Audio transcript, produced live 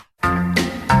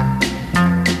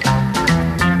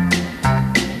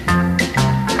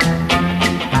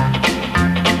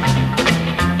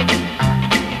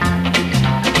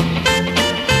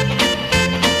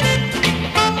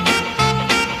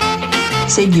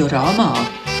Seniorama.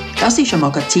 Das ist eine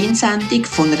Magazinsendung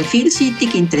von einer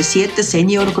vielseitig interessierten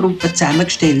Seniorgruppe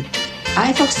zusammengestellt.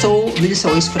 Einfach so, weil es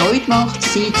uns Freude macht,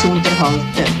 sie zu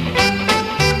unterhalten.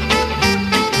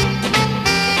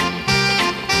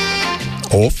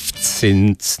 Oft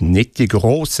sind es nicht die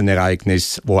grossen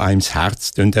Ereignisse, die einem das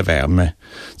Herz erwärmen,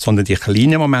 sondern die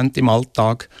kleinen Momente im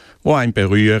Alltag, die einen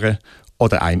berühren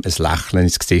oder einem ein Lächeln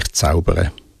ins Gesicht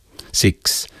zaubern. Sei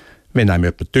es, wenn einem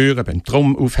jemand die Türen beim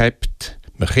Drum aufhebt,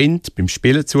 man Kind beim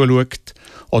Spielen zuschaut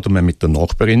oder man mit der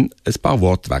Nachbarin ein paar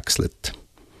Worte wechselt.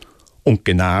 Und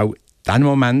genau diesen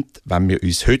Moment wollen wir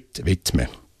uns heute widmen.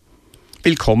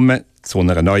 Willkommen zu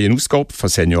einer neuen Ausgabe von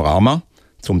Seniorama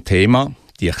zum Thema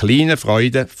 «Die kleinen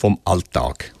Freuden vom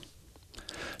Alltag».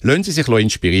 Lassen Sie sich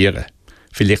inspirieren.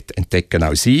 Vielleicht entdecken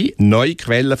auch Sie neue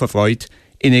Quellen von Freude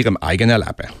in Ihrem eigenen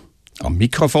Leben. Am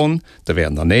Mikrofon der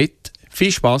Werner Neth.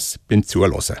 Viel Spass beim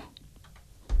Zuhören.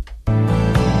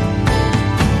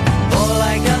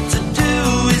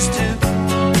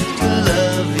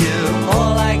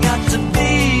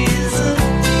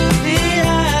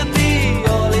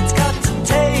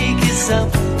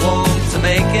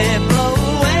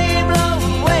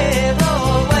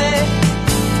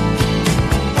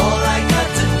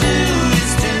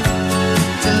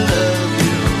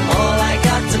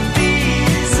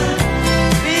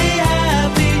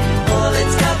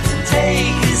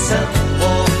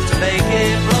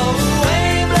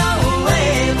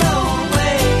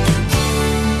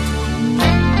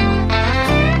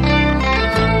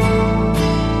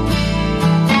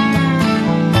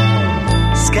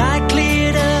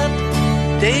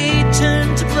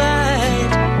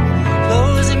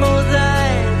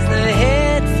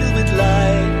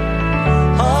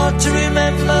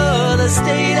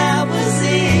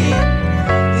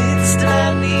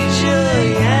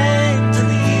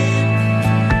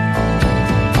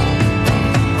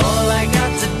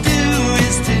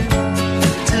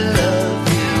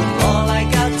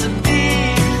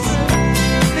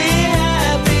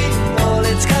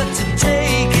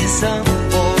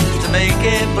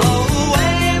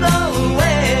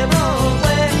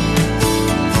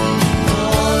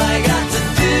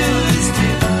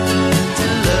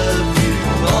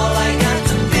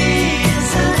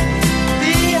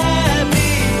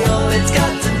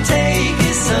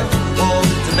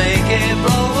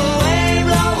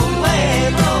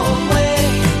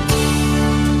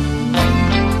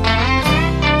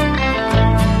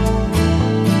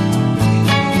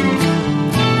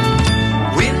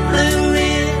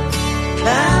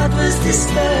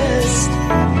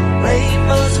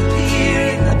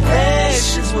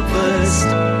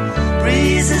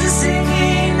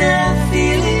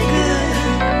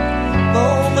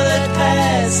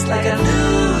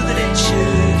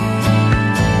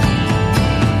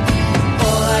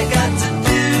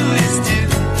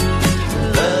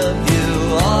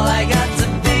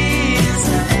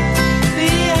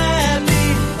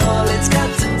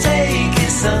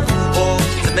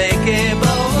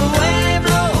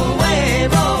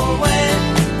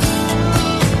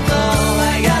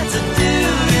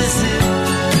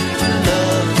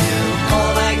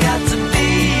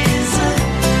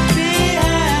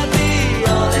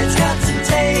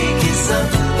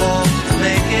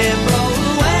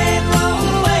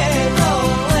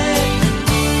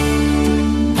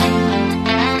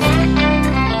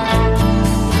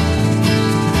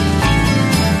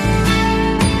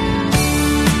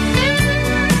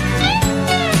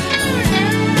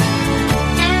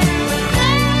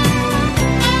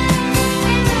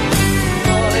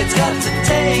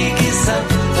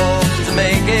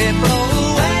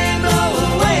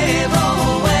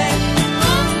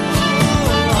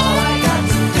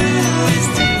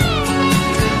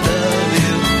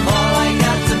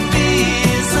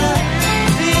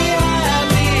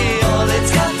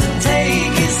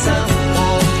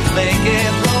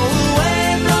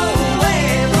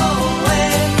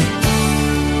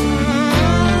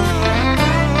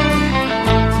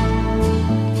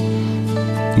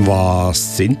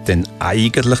 Was sind denn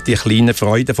eigentlich die kleinen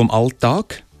Freuden vom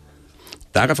Alltag?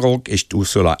 Dieser Frage ist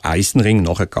Ursula Eisenring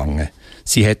nachgegangen.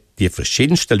 Sie hat die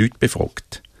verschiedensten Leute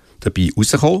befragt. Dabei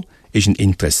herausgekommen ist ein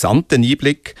interessanter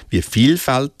Einblick, wie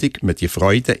vielfältig man die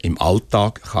Freude im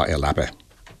Alltag erleben kann.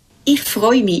 Ich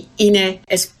freue mich, Ihnen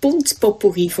ein buntes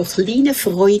Potpourri von kleinen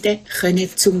Freuden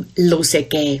zum Hören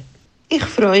geben. Ich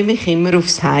freue mich immer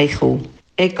aufs Heimkommen.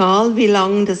 Egal wie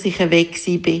lange ich weg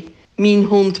war. Mein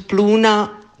Hund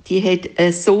Bluna, die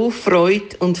hat so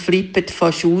Freude und flippt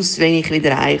fast aus, wenn ich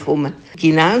wieder heimkomme.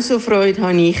 Genauso Freude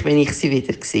habe ich, wenn ich sie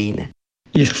wieder sehe.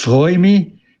 Ich freue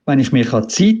mich, wenn ich mir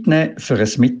Zeit nehmen kann für ein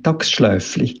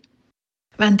Mittagsschläfchen.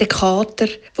 wenn der Kater,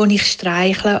 den ich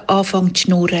streichle, anfängt zu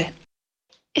schnurren.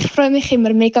 Ich freue mich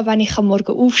immer mega, wenn ich am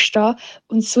Morgen aufstehe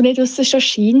und die Sonne draussen schon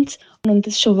scheint und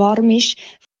es schon warm ist.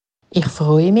 Ich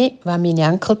freue mich, wenn meine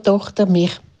Enkeltochter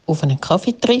mich auf einen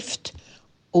Kaffee trifft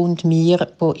und mir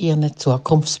von ihren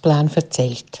Zukunftsplänen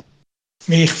erzählt.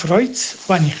 Mich freut es,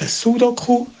 wenn ich ein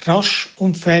Sudoku rasch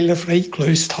und fehlerfrei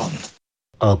gelöst habe.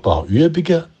 Ein paar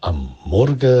Übungen am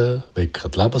Morgen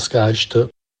wecken die Lebensgeister.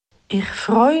 Ich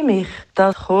freue mich,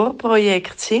 dass das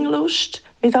Chorprojekt Singlust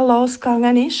wieder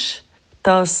losgegangen ist,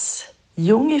 dass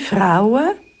junge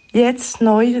Frauen jetzt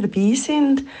neu dabei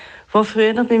sind, die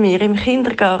früher bei mir im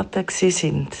Kindergarten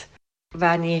waren.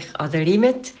 Wenn ich an der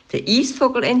Limit den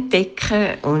Eisvogel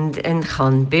entdecke und ihn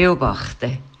kann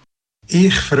beobachten.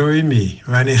 Ich freue mich,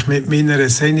 wenn ich mit meiner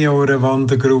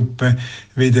Seniorenwandergruppe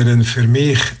wieder einen für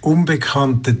mich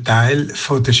unbekannten Teil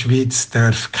der Schweiz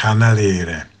kennenlernen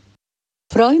darf.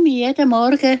 Ich freue mich jeden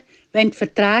Morgen, wenn die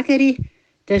Verträgerin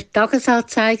den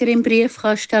Tagesanzeiger im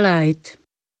Briefkasten legt.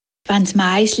 Wenn das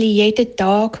Meisli jeden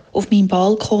Tag auf meinen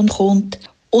Balkon kommt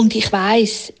und ich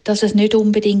weiss, dass es nicht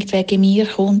unbedingt wegen mir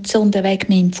kommt, sondern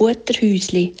wegen meinem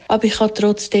Futterhäusli, aber ich habe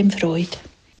trotzdem Freude.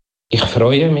 Ich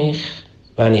freue mich,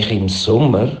 wenn ich im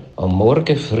Sommer am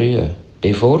Morgen früh,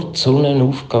 bevor die Sonne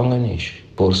aufgegangen ist,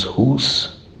 vor das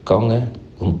Haus gegangen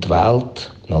und die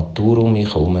Welt, die Natur um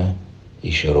mich herum,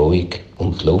 ist ruhig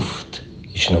und die Luft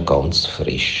ist noch ganz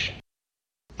frisch.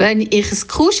 Wenn ich ein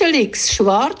kuscheliges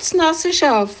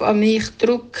Schwarznasenschaf an mich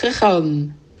drücken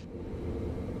kann.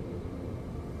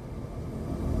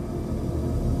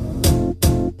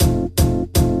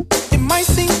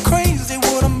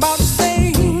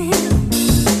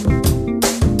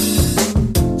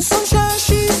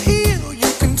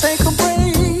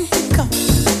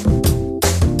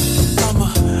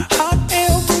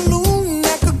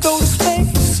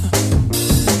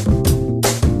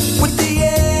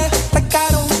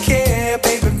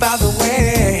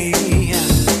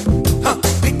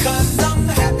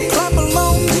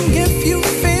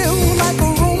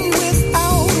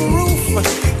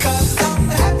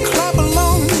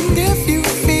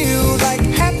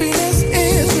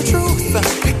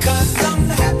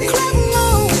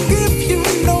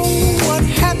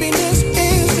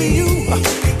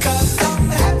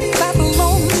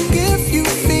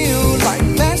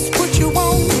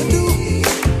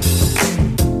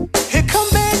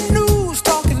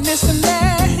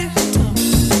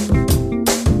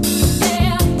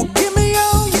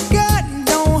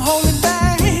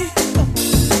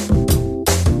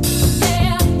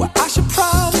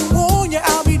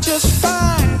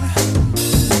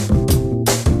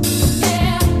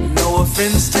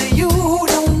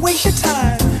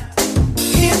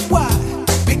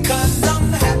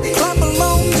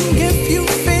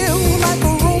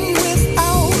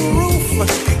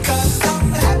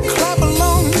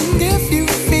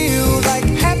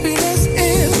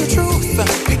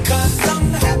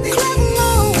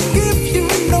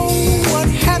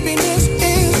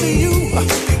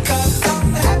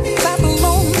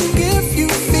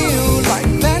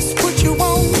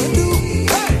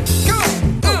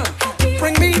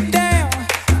 Bring me down,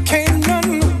 can't none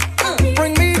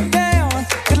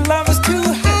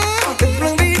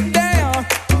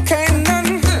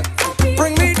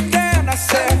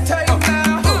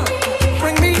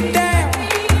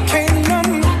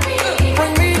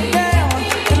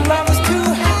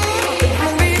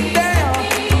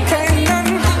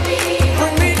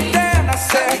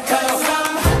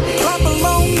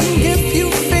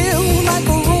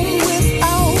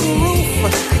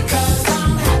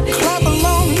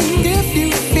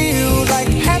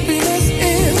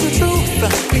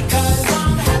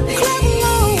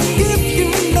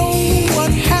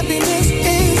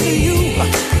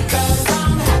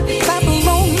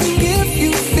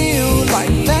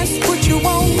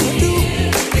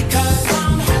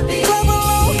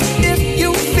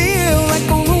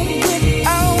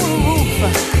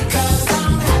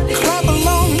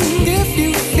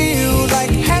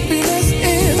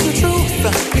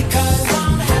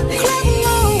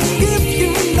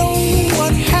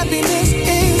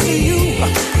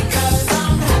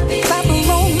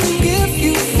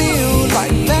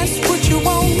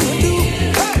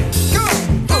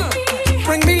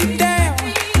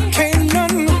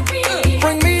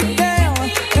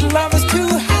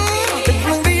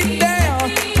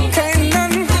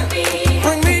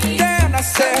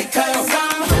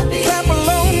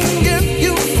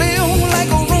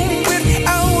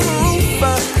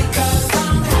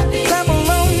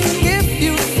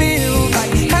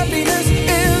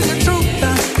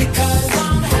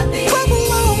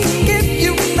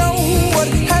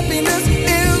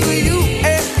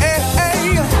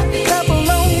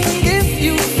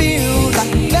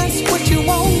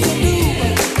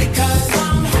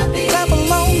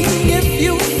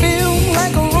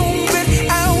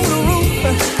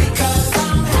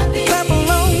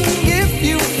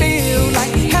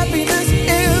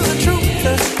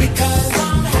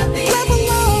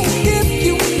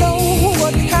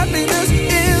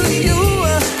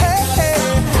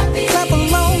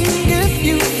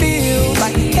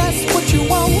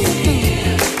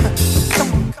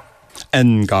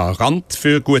ein Garant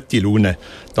für gute Laune.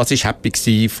 Das war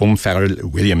Happy von Pharrell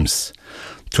Williams.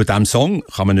 Zu diesem Song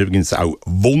kann man übrigens auch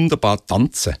wunderbar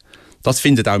tanzen. Das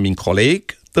findet auch mein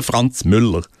Kollege, der Franz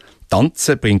Müller.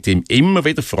 Tanzen bringt ihm immer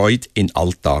wieder Freude in den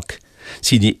Alltag.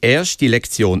 Seine erste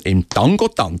Lektion im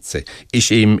Tango-Tanzen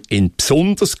ist ihm in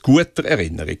besonders guter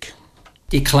Erinnerung.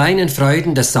 Die kleinen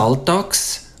Freuden des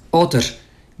Alltags oder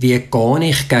wie gehe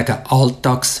ich gegen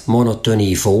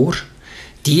Alltagsmonotonie vor?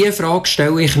 Diese Frage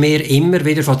stelle ich mir immer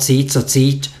wieder von Zeit zu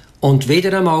Zeit und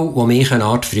wieder einmal, wo mich eine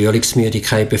Art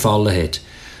Frühlingsmüdigkeit befallen hat.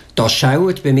 Da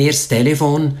schaut bei mir das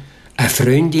Telefon, eine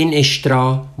Freundin ist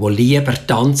dran, die lieber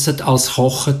tanzt als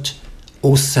kocht,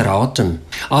 ausser Atem.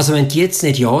 Also wenn du jetzt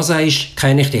nicht Ja sagst,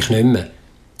 kenne ich dich nicht mehr.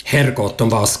 Herrgott,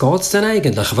 um was geht's denn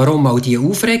eigentlich? Warum all diese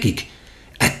Aufregung?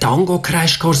 Ein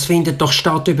Tango-Crashkurs findet doch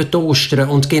statt über die Ostern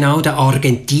und genau der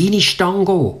argentinische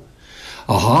Tango.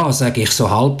 Aha, sage ich so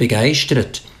halb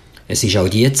begeistert. Es ist auch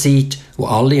die Zeit, wo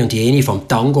alle und jene vom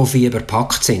Tango-Fieber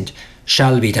gepackt sind.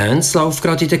 Shelby Dance läuft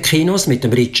gerade in den Kinos mit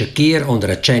dem Richard Gere und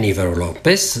einer Jennifer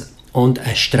Lopez und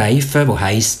ein Streifen, der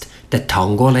heisst «Der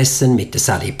Tango-Lesson» mit der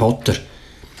Sally Potter.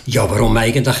 Ja, warum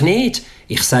eigentlich nicht?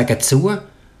 Ich sage zu,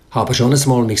 habe schon ein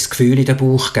mulmiges Gefühl in der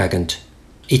Bauchgegend.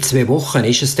 In 2 Wochen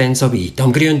ist es dann soweit.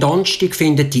 Am Gründonnerstag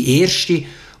findet die erste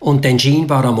und dann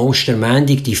scheinbar am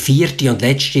Ostermontag die 4. und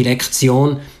letzte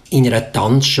Lektion in einer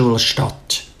Tanzschule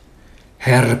statt.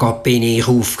 Herrgott, bin ich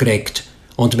aufgeregt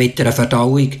und mit einer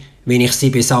Verdauung, wie ich sie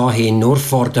bis dahin nur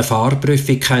vor der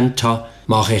Fahrprüfung kennt habe,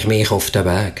 mache ich mich auf den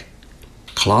Weg.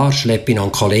 Klar schleppe ich noch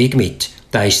einen Kollegen mit,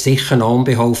 der ist sicher noch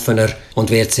unbeholfener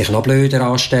und wird sich noch blöder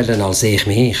anstellen als ich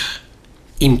mich.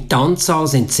 Im Tanzsaal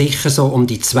sind sicher so um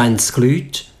die 20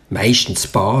 Leute, meistens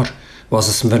Paar, was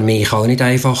es für mich auch nicht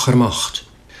einfacher macht.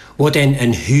 Wo dann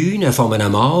ein Hühner von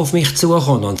einem Mann auf mich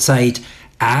zukommt und sagt,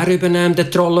 er übernimmt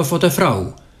die Rolle von der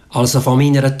Frau, also von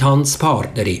meiner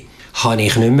Tanzpartnerin, habe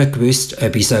ich nicht mehr gewusst,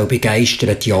 ob ich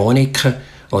begeistert ja nicken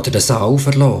oder den Saal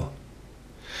verlassen.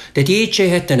 Der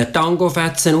DJ hat einen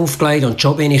Tango-Fetzen aufgelegt und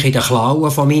schon bin ich in den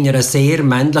Klauen von meiner sehr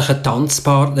männlichen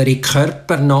Tanzpartnerin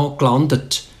körpernah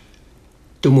gelandet.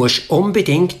 Du musst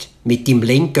unbedingt mit deinem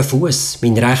linken Fuß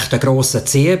meinen rechten grossen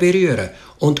Zeh berühren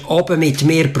und oben mit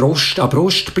mir Brust an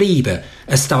Brust bleiben.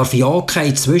 Es darf ja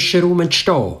kein Zwischenraum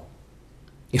entstehen.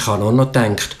 Ich habe nur noch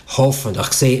gedacht, hoffentlich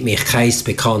sieht mich kein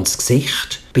bekanntes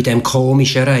Gesicht bei dem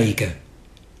komischen Reigen.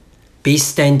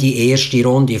 Bis dann die erste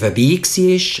Runde vorbei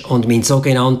war und mein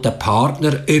sogenannter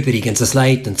Partner, übrigens ein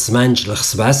leitendes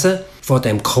menschliches Wesen, von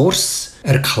dem Kurs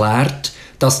erklärt,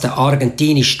 dass der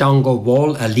argentinische Tango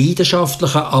wohl ein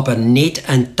leidenschaftlicher, aber nicht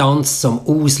ein Tanz zum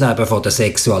Ausleben von der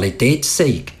Sexualität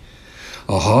sei.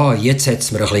 Aha, jetzt hat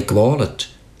es mir ein bisschen gewohnt.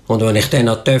 Und wenn ich dann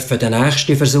noch den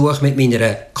nächsten Versuch mit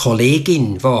meiner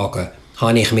Kollegin wagen,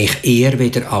 habe ich mich eher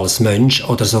wieder als Mensch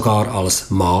oder sogar als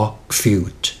Mann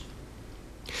gefühlt.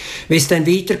 Wie es dann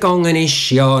weitergegangen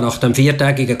ist, ja, nach dem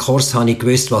 4-tägigen Kurs habe ich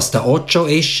gewusst, was der Ocho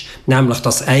ist, nämlich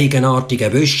das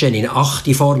eigenartige Wischen in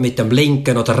 8-Form mit dem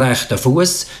linken oder rechten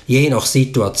Fuß, je nach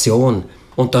Situation.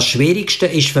 Und das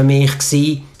Schwierigste war für mich,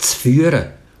 zu führen.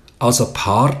 Also die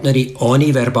Partnerin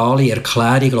ohne verbale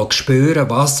Erklärung spüren,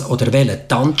 was oder welchen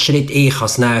Tanzschritt ich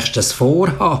als nächstes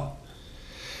vorhabe.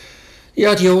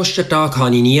 Ja, die Ostertage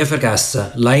habe ich nie vergessen,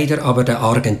 leider aber den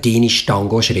argentinischen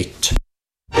Tango-Schritt.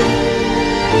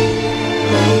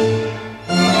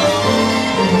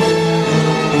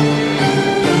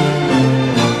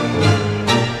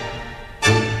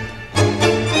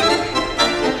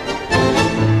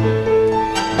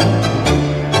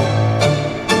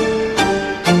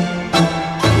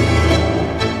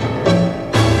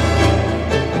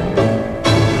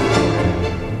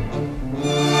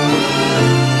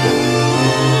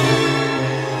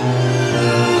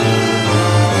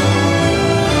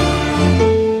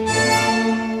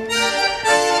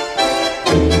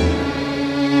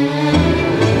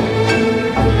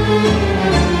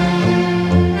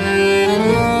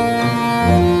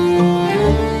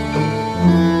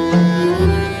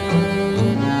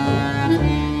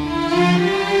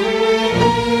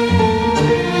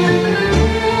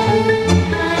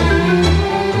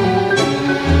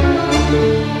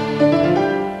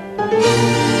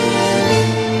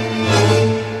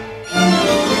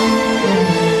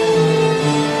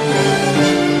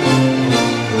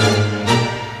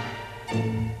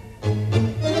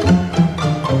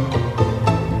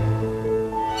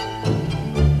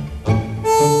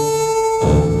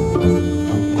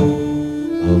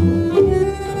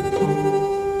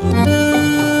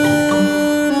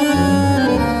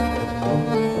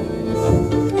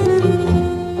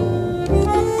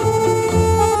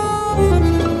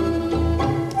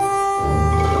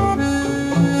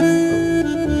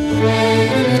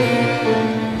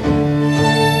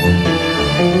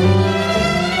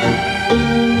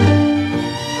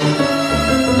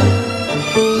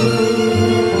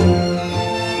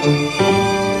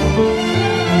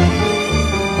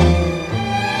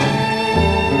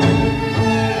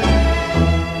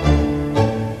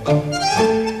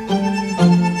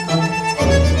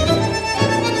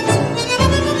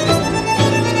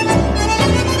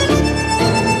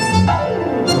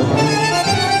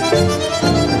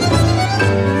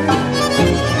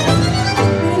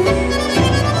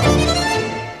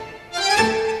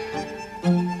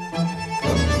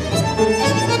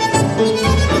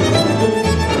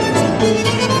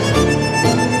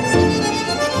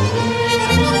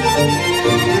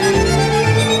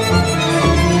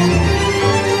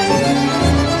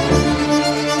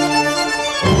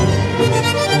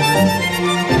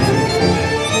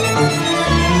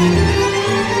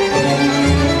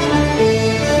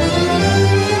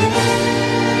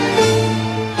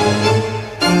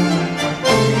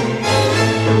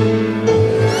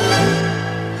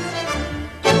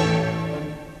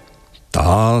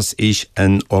 Das ist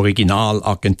ein original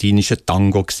argentinischer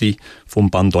Tango vom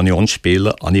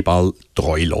Bandoneonspieler Aníbal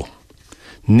Troilo.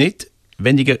 Nicht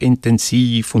weniger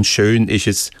intensiv und schön ist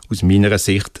es aus meiner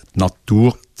Sicht, die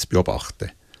Natur zu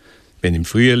beobachten. Wenn im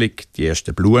Frühling die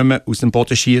ersten Blumen aus dem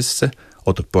Boden schiessen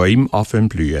oder die Bäume anfangen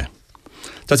zu blühen.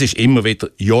 Das ist immer wieder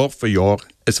Jahr für Jahr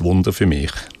ein Wunder für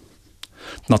mich.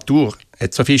 Die Natur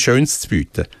hat so viel Schönes zu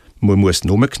bieten, man muss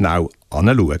nur genau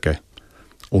hinschauen.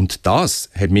 Und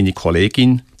das hat meine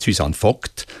Kollegin Suzanne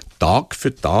Vogt Tag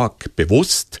für Tag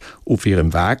bewusst auf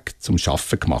ihrem Weg zum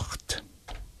Arbeiten gemacht.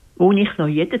 Als ich noch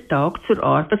jeden Tag zur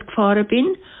Arbeit gefahren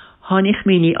bin, habe ich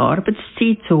meine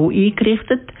Arbeitszeit so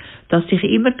eingerichtet, dass ich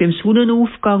immer beim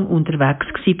Sonnenaufgang unterwegs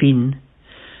war.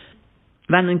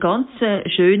 Wenn ein ganz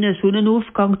schöner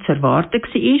Sonnenaufgang zu erwarten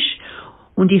war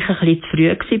und ich ein bisschen zu früh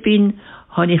war,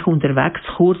 habe ich unterwegs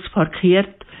kurz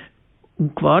parkiert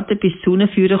und gewartet, bis die Sonne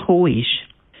vorgekommen ist.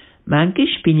 Manchmal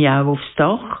bin ich auch aufs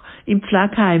Dach im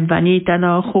Pflegeheim, wenn ich dann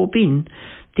angekommen bin.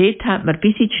 Dort hat man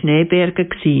bis in die Schneeberge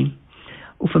gewesen.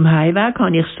 Auf dem Heimweg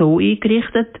habe ich so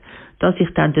eingerichtet, dass ich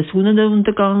dann den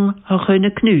Sonnenuntergang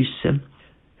geniessen konnte.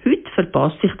 Heute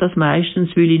verpasse ich das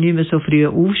meistens, weil ich nicht mehr so früh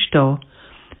aufstehe.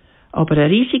 Aber eine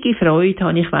riesige Freude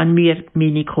habe ich, wenn mir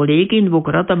meine Kollegin, die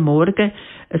gerade am Morgen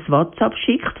ein WhatsApp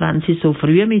schickt, wenn sie so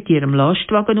früh mit ihrem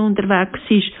Lastwagen unterwegs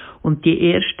ist und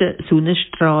die ersten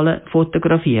Sonnenstrahlen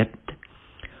fotografiert.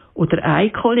 Oder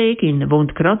eine Kollegin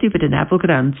wohnt gerade über der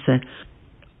Nebelgrenze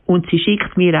und sie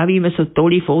schickt mir auch immer so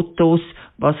tolle Fotos,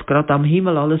 was gerade am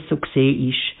Himmel alles so gesehen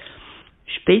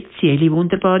ist. Spezielle,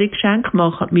 wunderbare Geschenke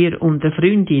machen wir unter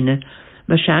Freundinnen.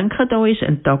 Wir schenken uns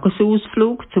einen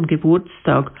Tagesausflug zum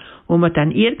Geburtstag, wo man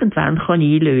dann irgendwann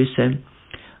einlösen kann.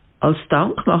 Als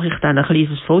Dank mache ich dann ein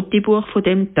kleines Fotobuch von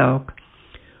dem Tag.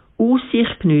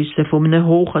 Aussicht geniessen von einem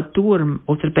hohen Turm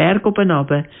oder Berg oben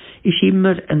runter ist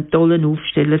immer ein toller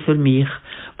Aufsteller für mich,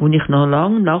 wo ich noch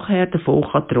lange nachher davon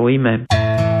träumen kann.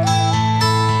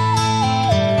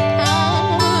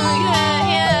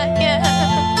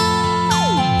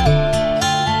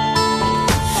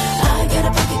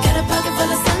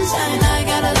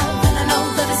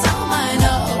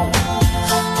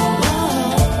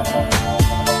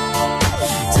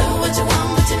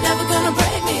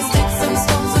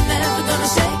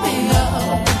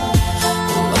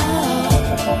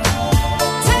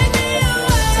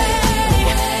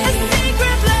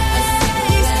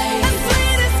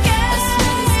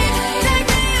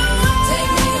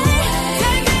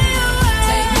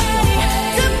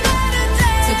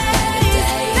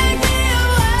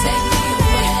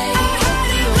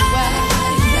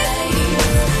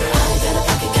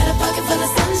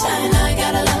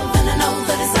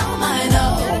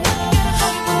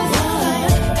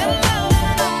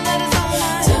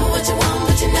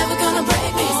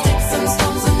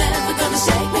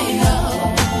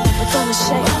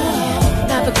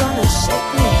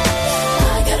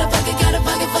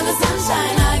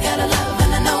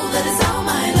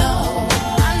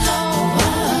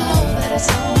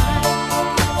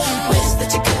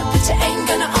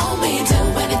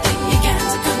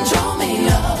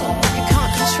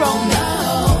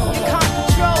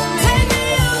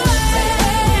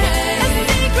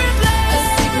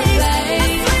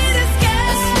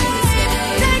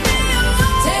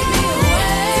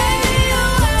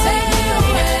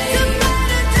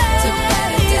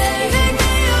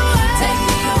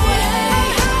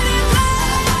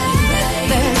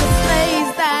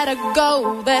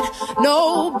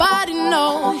 Nobody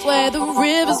knows where the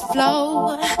rivers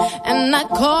flow, and I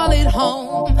call it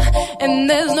home. And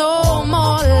there's no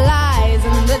more lies,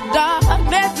 and the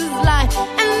darkness is light,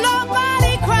 and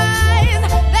nobody cries.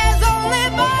 There's only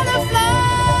butterflies.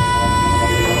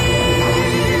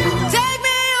 Take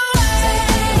me away,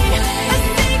 a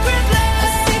secret place,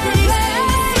 a secret place,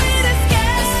 a sweet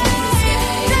escape. Take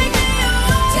me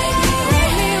away, take me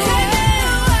away,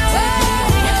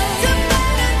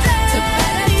 to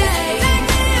better days.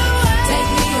 Take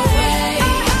me away,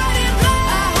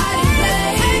 a hiding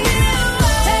place.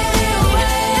 Take me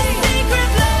away, a secret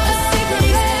place, a sweet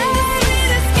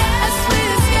escape, a sweet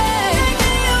escape.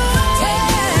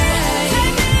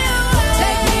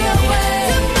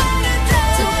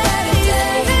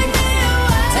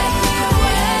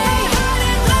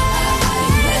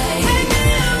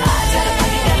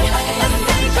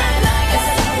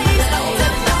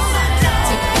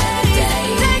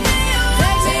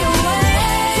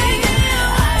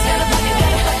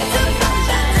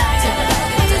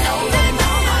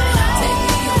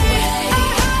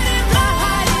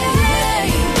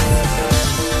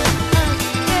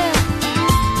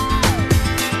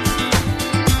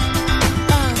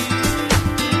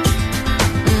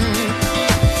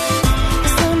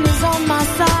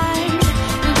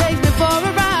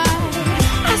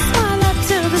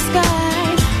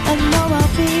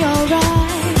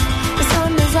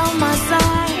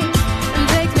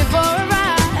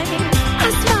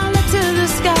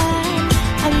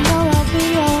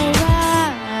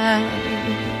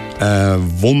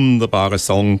 wunderbaren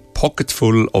Song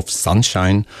 «Pocketful of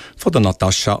Sunshine» von der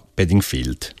Natascha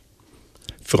Bedingfield.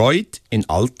 Freude in den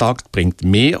Alltag bringt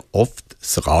mir oft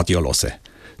das Radio hören,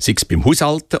 sei es beim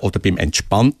Haushalten oder beim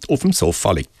entspannt auf dem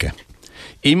Sofa liegen.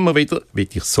 Immer wieder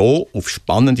wird ich so auf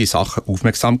spannende Sachen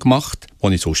aufmerksam gemacht,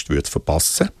 die ich sonst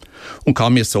verpassen würde, und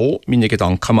kann mir so meine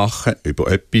Gedanken machen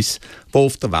über etwas, was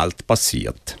auf der Welt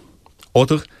passiert.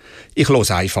 Oder ich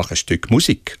höre einfach ein Stück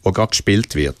Musik, das gerade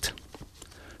gespielt wird.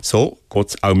 So geht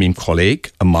es auch meinem Kollegen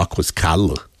Markus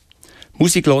Keller.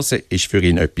 Musik hören ist für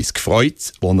ihn etwas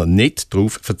Gefreutes, wo er nicht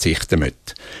darauf verzichten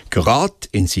möchte. Gerade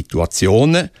in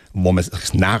Situationen, wo man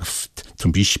sich nervt,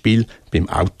 zum Beispiel beim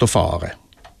Autofahren.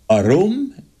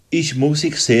 Warum ist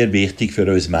Musik sehr wichtig für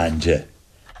uns Menschen?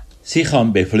 Sie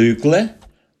kann beflügeln,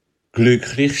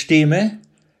 glücklich stimmen,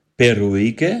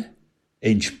 beruhigen,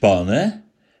 entspannen,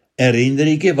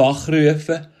 Erinnerungen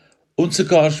wachrufen und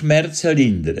sogar Schmerzen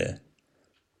lindern.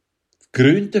 Die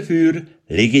Gründe dafür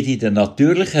liegen in der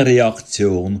natürlichen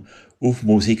Reaktion auf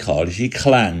musikalische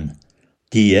Klänge,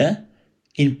 die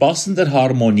in passender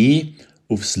Harmonie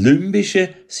aufs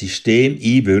limbische System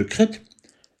einwirken,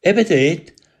 eben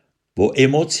dort, wo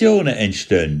Emotionen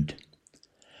entstehen.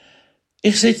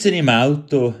 Ich sitze im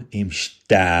Auto, im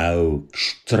Stau,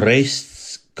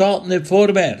 gestresst, geht nicht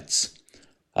vorwärts.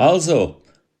 Also,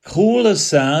 cooler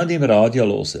Sound im Radio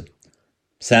hören.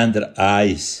 Sender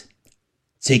 1,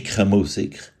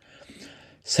 Zickenmusik.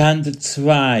 Sender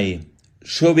 2,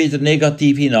 schon wieder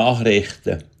negative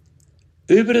Nachrichten.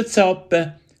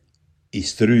 Überzappen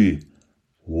ist 3.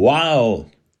 Wow,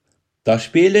 da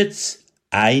spielt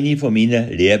eine von meinen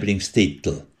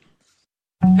Lieblingstitel.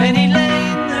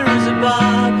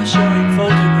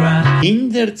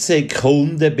 In der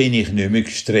Sekunde bin ich nicht mehr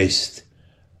gestresst.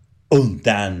 Und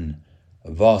dann,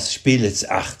 was spielt es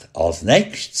echt als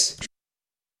nächstes?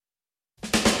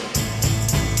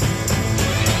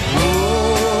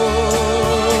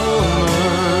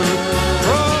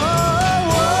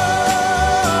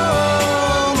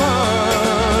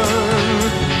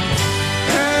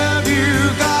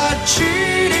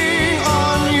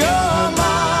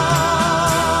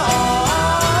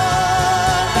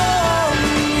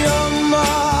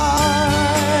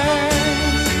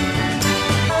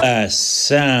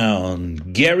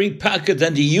 Sound. Gary Packard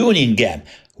and the Union Gap.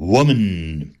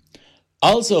 Woman.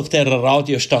 Also auf der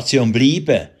Radiostation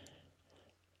bleiben.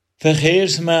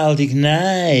 Verkehrsmeldung,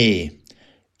 nein.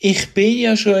 Ich bin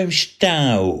ja schon im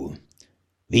Stau.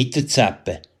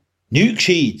 Weiterzappen. Nichts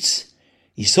Gescheites.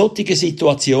 In solchen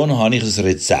Situationen habe ich ein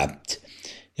Rezept.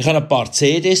 Ich habe ein paar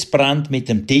CDs brennt mit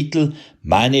dem Titel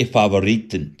 «Meine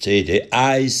Favoriten». CD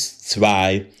 1,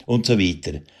 2 und so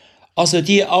weiter. Also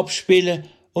die abspielen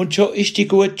und schon ist die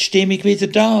gute Stimmung wieder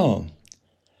da.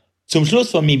 Zum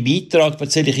Schluss von meinem Beitrag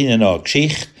erzähle ich Ihnen noch eine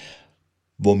Geschichte,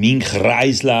 die meinen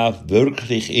Kreislauf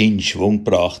wirklich in Schwung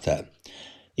gebracht hat.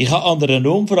 Ich habe an einer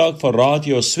Umfrage von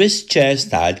Radio Swiss Jazz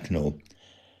teilgenommen.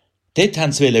 Dort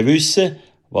wollten sie wissen,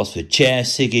 was für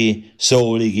jazzige,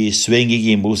 soulige,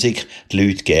 swingige Musik die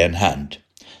Leute gerne haben.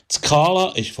 Die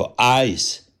Skala ist von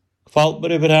 1, gefällt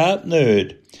mir überhaupt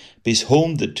nicht, bis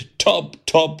 100,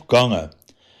 top gegangen.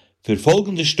 Für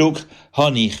folgendes Stück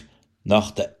habe ich nach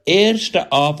den ersten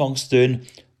Anfangstönen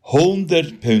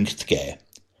 100 Punkte gegeben.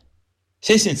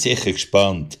 Sie sind sicher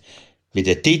gespannt, wie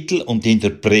der Titel und die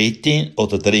Interpretin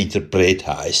oder der Interpret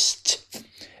heisst.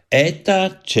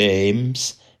 Etta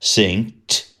James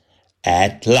singt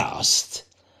 «At Last».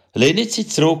 Lehnen Sie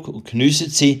zurück und geniessen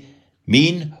Sie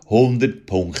meinen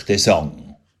 100-Punkte-Song.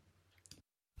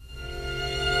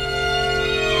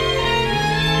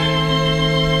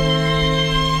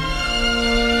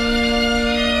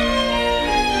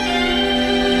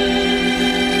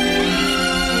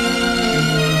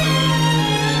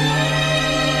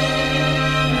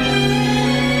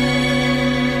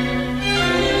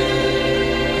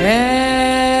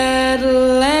 At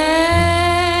last,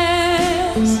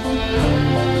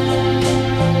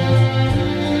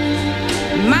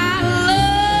 my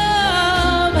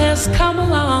love has come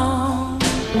along.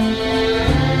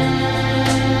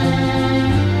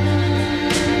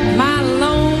 My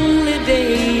lonely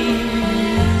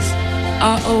days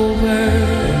are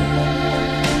over.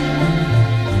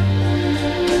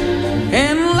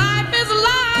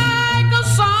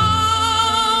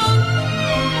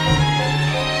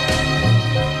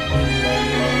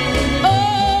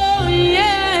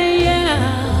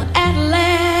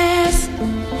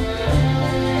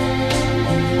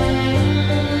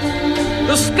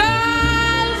 The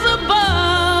skies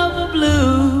above are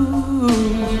blue.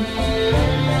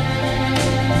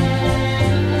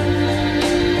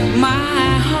 My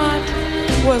heart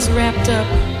was wrapped up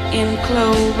in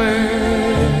clover.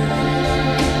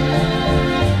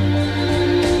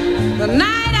 the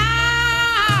night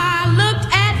I looked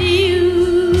at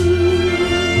you.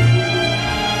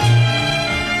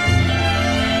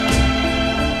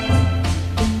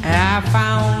 I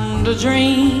found a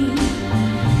dream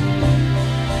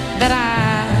that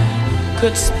I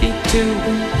could speak to,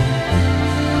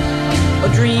 a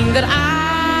dream that I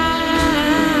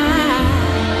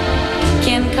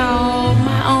can call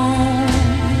my own.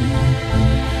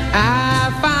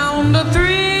 I found a thrill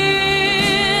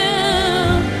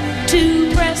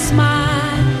to press my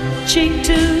cheek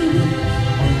to,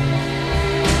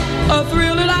 a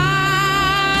thrill that I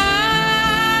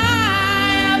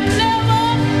have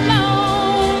never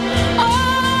known.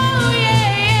 Oh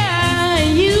yeah,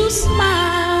 you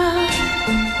smile,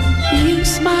 you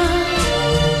smile.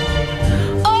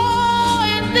 Oh,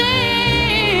 and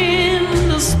then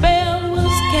the spell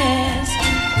was cast,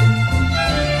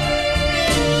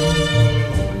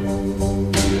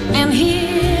 and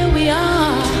here we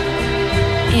are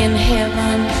in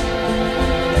heaven.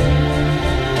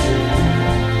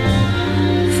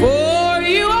 For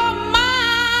you are mine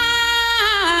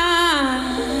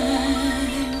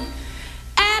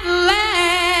at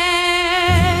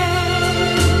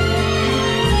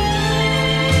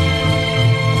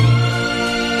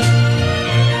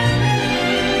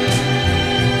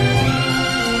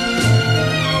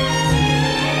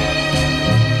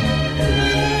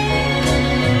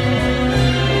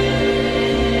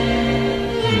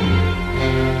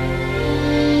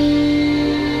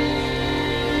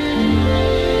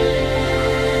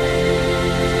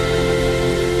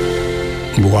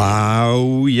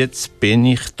Wow, jetzt bin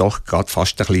ich doch gerade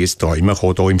fast ein bisschen ins Träumen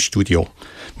gekommen hier im Studio.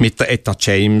 Mit der Etta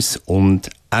James und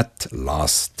 «At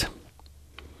Last».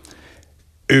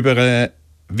 Über eine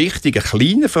wichtige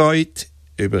kleine Freude,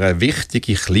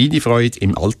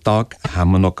 im Alltag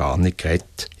haben wir noch gar nicht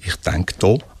geredet. Ich denke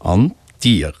hier an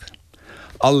Tiere.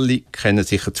 Alle kennen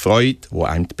sicher die Freude, die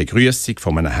einem die Begrüßung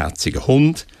von einem herzigen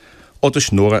Hund oder das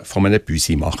Schnurren von einem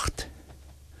Büsi macht.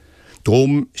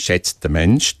 Darum schätzt der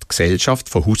Mensch die Gesellschaft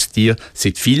von Haustieren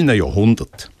seit vielen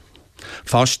Jahrhunderten.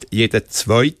 Fast jeder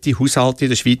zweite Haushalt in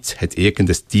der Schweiz hat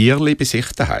irgendein Tierli bei sich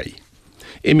daheim.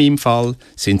 In meinem Fall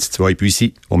sind es 2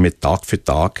 Büsi, die mir Tag für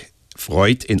Tag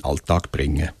Freude in den Alltag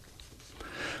bringen.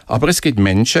 Aber es gibt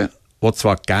Menschen, die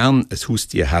zwar gern ein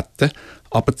Haustier hätten,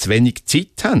 aber zu wenig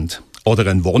Zeit haben. Oder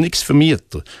ein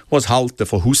Wohnungsvermieter, der das Halten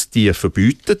von Haustieren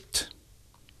verbietet.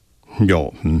 Ja,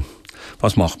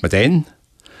 was macht man denn?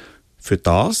 Für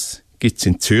das gibt es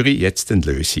in Zürich jetzt eine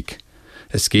Lösung.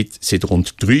 Es gibt seit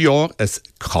rund 3 Jahren ein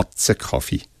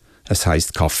Katzenkaffee. Es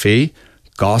heisst Café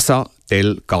Casa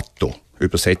del Gatto.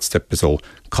 Übersetzt etwa so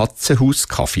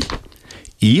Katzenhauskaffee.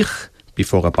 Ich bin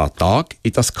vor ein paar Tagen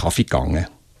in das Kaffee gegangen.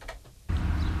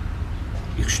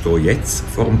 Ich stehe jetzt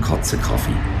vor dem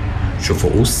Katzenkaffee. Schon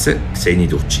von außen sehe ich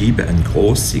durch die Scheibe eine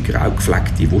grosse, grau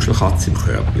gefleckte Wuschelkatze im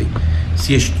Körbli.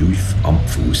 Sie ist tief am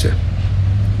Pfusen.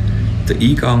 Der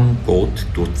Eingang geht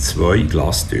durch 2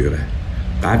 Glastüren.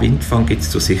 Diesen Windfang gibt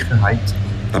es zur Sicherheit,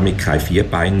 damit kein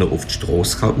Vierbeiner auf die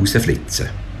Strasse rausflitzen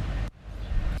kann.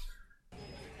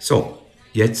 So,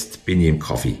 jetzt bin ich im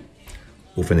Kaffee.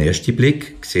 Auf den ersten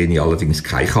Blick sehe ich allerdings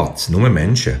keine Katze, nur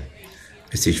Menschen.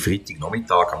 Es ist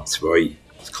Freitagnachmittag um 2.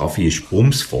 Das Kaffee ist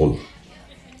bumsvoll.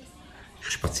 Ich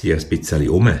spaziere ein bisschen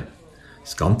um.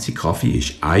 Das ganze Kaffee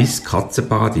ist ein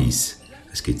Katzenparadies.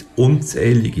 Es gibt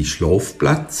unzählige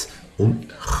Schlafplätze und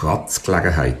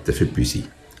Kratzgelegenheiten für die Büsi.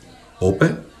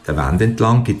 Oben, der Wand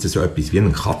entlang, gibt es so etwas wie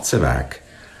einen Katzenweg.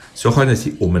 So können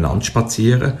sie umeinander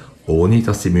spazieren, ohne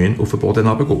dass sie auf den Boden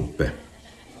runtergumpen.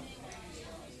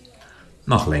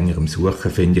 Nach längerem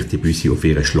Suchen finde ich die Büsi auf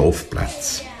ihren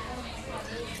Schlafplatz.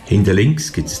 Hinten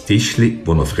links gibt es ein Tischchen,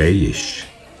 das noch frei ist.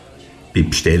 Beim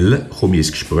Bestellen komme ich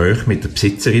ins Gespräch mit der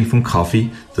Besitzerin vom Kaffee,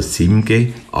 der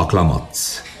Simge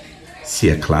Aglamatz. Sie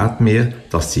erklärt mir,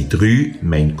 dass sie 3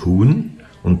 Maine Coon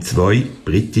und 2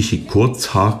 britische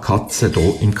Kurzhaarkatzen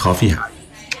hier im Kaffee haben.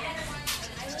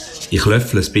 Ich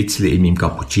löffle ein bisschen in meinem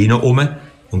Cappuccino um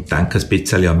und denke ein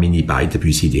bisschen an meine beiden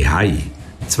Büsi daheim.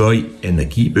 2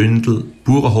 Energiebündel,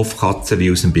 Bauernhofkatzen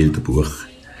wie aus dem Bilderbuch.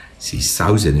 Sie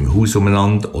sausen im Haus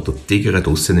umeinander oder tigern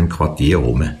draussen im Quartier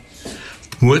rum.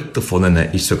 Die Mutter von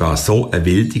ihnen war sogar so eine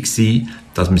Wilde,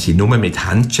 dass man sie nur mit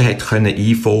Händchen einfangen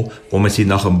konnte, wo man sie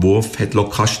nach dem Wurf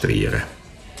kastrieren.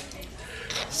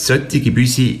 Solche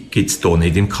Büsi gibt es hier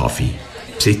nicht im Kaffee.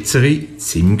 Die Besitzerin,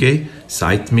 Simge,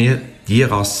 sagt mir, die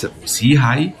Rasse, die sie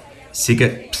haben,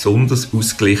 seien besonders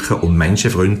ausgeglichen und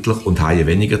menschenfreundlich und haben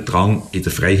weniger Drang, in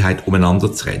der Freiheit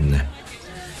umeinander zu rennen.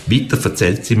 Weiter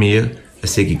erzählt sie mir,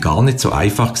 es sei gar nicht so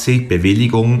einfach gewesen,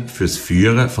 Bewilligung fürs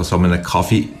Führen von so einem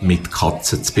Kaffee mit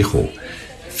Katzen zu bekommen.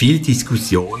 Viele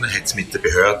Diskussionen hat es mit den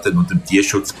Behörden und dem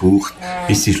Tierschutz gebraucht,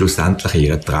 bis sie schlussendlich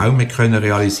ihren Traum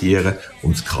realisieren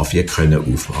und das Kaffee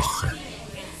aufmachen.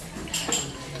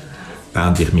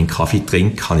 Während ich meinen Kaffee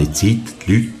trinke, habe ich Zeit,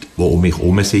 die Leute, die um mich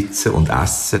herum sitzen und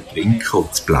essen, trinken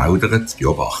und zu plaudern, zu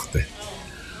beobachten.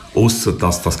 Ausser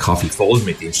dass das Kaffee voll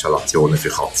mit Installationen für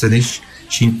Katzen ist,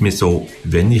 scheint mir so,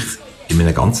 wenn ich in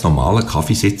einem ganz normalen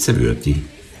Kaffee sitzen würde.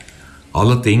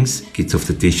 Allerdings gibt es auf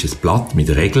dem Tisch ein Blatt mit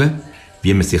Regeln,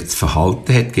 wie man sich zu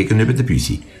verhalten hat gegenüber der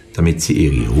Büsi, damit sie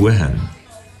ihre Ruhe haben.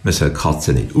 Man soll die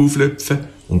Katzen nicht auflüpfen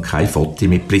und kein Foto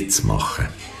mit Blitz machen.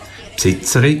 Die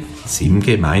Besitzerin,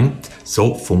 Simge, meint,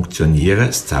 so funktioniert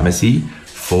das Zusammensein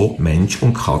von Mensch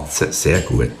und Katze sehr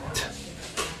gut.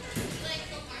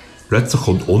 Plötzlich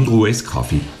kommt Unruhe ins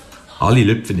Kaffee. Alle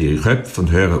lüpfen ihre Köpfe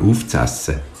und hören auf zu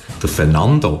essen. Der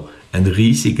Fernando, ein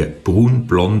riesiger,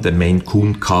 braun-blonder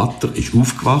Maine-Coon-Kater, ist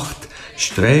aufgewacht,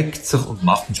 streckt sich und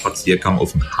macht einen Spaziergang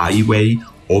auf dem Highway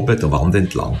oben der Wand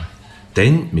entlang.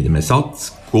 Dann, mit einem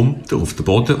Satz, kommt er auf den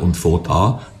Boden und fängt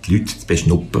an, die Leute zu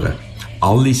beschnuppern.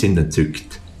 Alle sind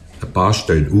entzückt. Ein paar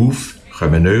stehen auf,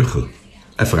 kommen näher.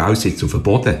 Eine Frau sitzt auf dem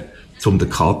Boden, um den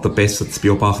Kater besser zu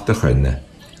beobachten können.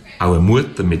 Auch eine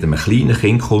Mutter mit einem kleinen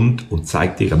Kind kommt und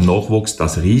zeigt ihrem Nachwuchs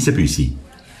das Riesenbüsi.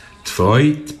 Die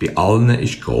Freude bei allen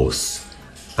ist gross.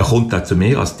 Er kommt auch zu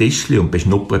mir ans Tischli und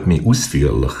beschnuppert mich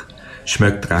ausführlich.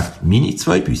 Schmeckt recht meine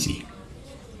 2 Büsi.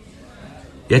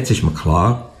 Jetzt ist mir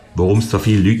klar, warum es so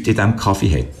viele Leute in diesem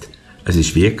Kaffee hat. Es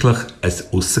ist wirklich ein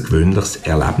außergewöhnliches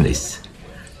Erlebnis.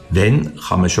 Wenn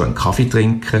kann man schon einen Kaffee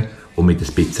trinken und mit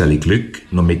ein bisschen Glück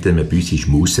noch mit einem Büsi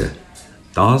schmusen.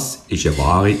 Das ist eine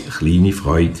wahre kleine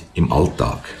Freude im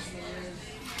Alltag.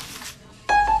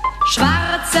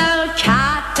 Schwarzer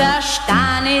Kater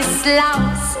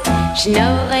Stanislaus,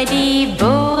 schnurre die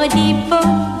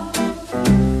Burdi-Bum.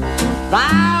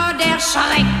 War der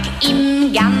Schreck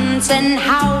im ganzen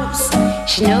Haus,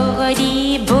 schnurre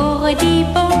die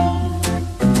Burdi-Bum.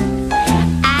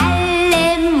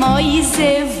 Alle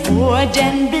Mäuse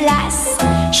wurden blass,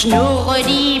 schnurre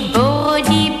die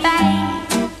Burdi-Bei.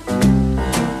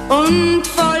 Und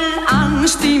voll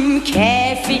Angst im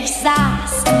Käfig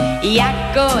saß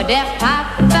Jacko, der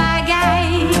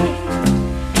Papagei.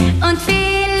 Und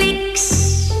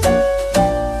Felix,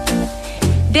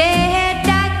 der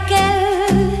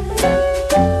Dackel,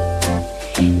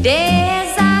 der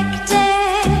sagte,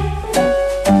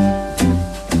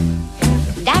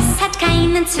 das hat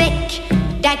keinen Zweck,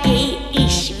 da geh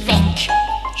ich weg.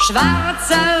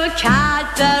 Schwarzer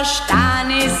Kater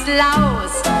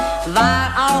Stanislaus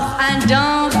war auch ein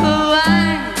Don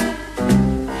Juan.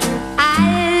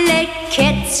 Alle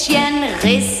Kätzchen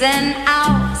rissen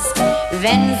aus,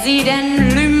 wenn sie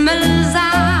den Lümmel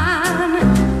sahen.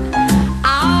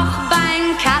 Auch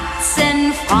beim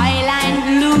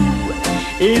Katzenfräulein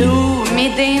Lou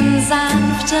mit dem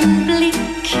sanften Blick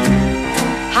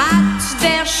hat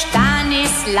der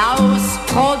Stanislaus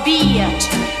probiert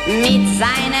mit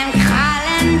seinem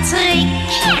Krallentrick.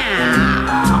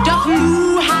 Doch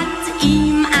Lou hat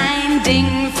ihm ein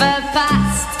Ding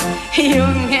verpasst.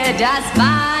 Junge, das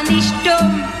war nicht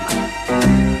dumm,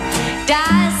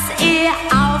 dass er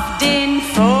auf den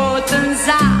Pfoten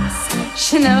saß.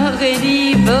 Schnurre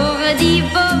die Burdi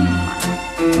Bum.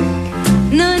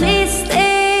 Nun ist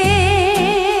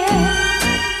er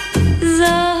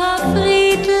so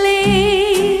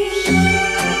friedlich,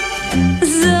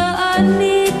 so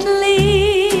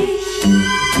niedlich.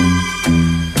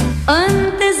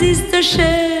 Und es ist so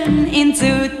schön, ihn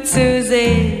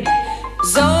zuzusehen.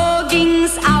 So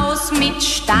ging's aus mit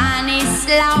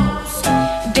Stanislaus,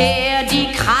 der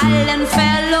die Krallen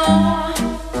verlor.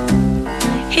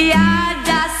 Ja,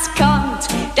 das kommt,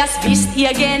 das wisst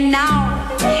ihr genau,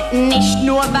 nicht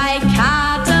nur bei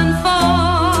Karten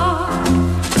vor.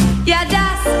 Ja,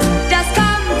 das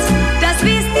kommt, das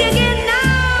wisst ihr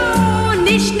genau,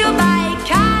 nicht nur bei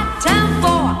Karten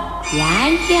vor. Ja,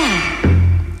 ja.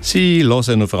 Sie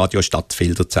hören auf Radio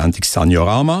Stadtfilter die Sendung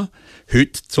Seniorama.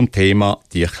 Heute zum Thema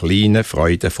 «Die kleinen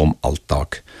Freuden vom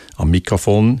Alltag». Am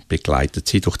Mikrofon begleitet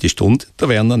Sie durch die Stunde der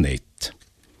Werner Nett.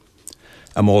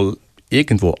 Einmal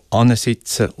irgendwo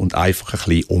ansitzen und einfach ein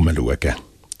bisschen umschauen.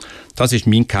 Das ist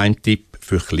mein Geheimtipp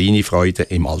für kleine Freuden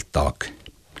im Alltag.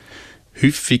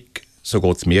 Häufig, so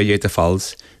geht es mir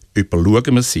jedenfalls,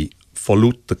 überschauen wir sie von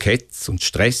lauter Ketz und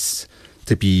Stress.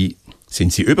 Dabei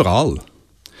sind sie überall.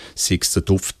 Sei es der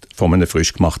Duft von einem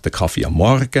frisch gemachten Kaffee am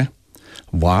Morgen,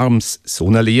 warmes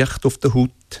Sonnenlicht auf der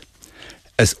Haut,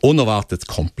 ein unerwartetes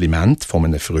Kompliment von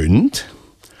einem Freund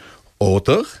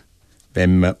oder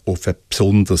wenn man auf einen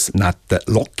besonders netten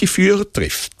Lokführer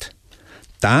trifft.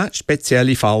 Diesen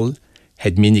speziellen Fall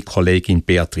hat meine Kollegin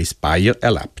Beatrice Bayer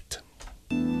erlebt.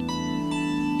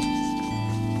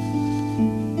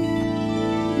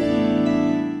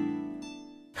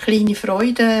 Kleine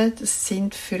Freuden, das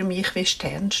sind für mich wie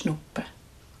Sternschnuppen.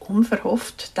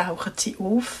 Unverhofft tauchen sie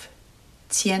auf,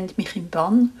 ziehen mich im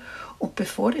Bann und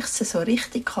bevor ich sie so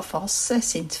richtig fassen kann,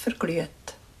 sind sie verglüht.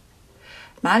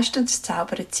 Meistens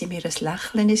zaubern sie mir ein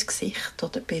Lächeln ins Gesicht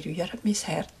oder berühren mein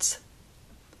Herz.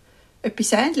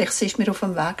 Etwas Ähnliches ist mir auf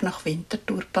dem Weg nach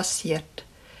Winterthur passiert.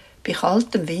 Bei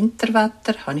kaltem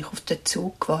Winterwetter habe ich auf den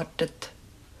Zug gewartet.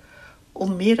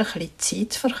 Um mir ein bisschen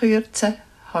Zeit zu verkürzen,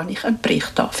 habe ich einen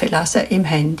Bericht lesen im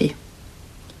Handy.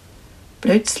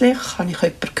 Plötzlich habe ich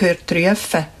jemanden gehört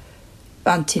rufen,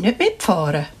 «Wollen Sie nicht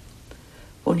mitfahren?»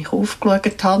 Als ich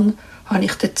aufgeschaut habe, habe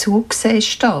ich den Zug gesehen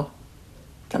stehen.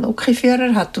 Der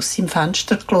Lokführer hat aus seinem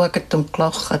Fenster geschaut und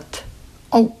gelacht.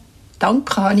 «Oh,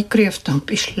 danke», habe ich gerufen und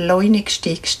bin schleunigst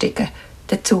eingestiegen.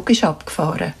 Der Zug ist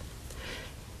abgefahren.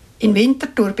 In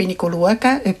Winterthur bin ich schauen,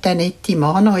 ob der nette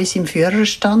Mann noch in seinem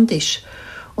Führerstand ist.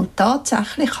 Und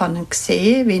tatsächlich habe ich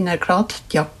gesehen, wie er gerade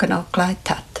die Jacke angelegt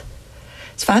hat.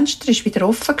 Das Fenster ist wieder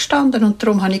offen gestanden und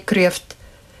darum habe ich gerufen,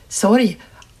 «Sorry,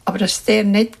 aber das war sehr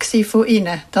nett von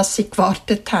Ihnen, dass Sie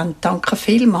gewartet haben. Danke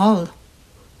vielmals.»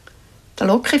 Der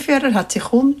Lokführer hat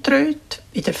sich umgedreht,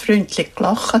 wieder freundlich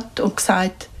gelacht und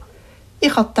gesagt,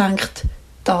 «Ich habe gedacht,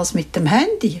 das mit dem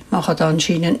Handy machen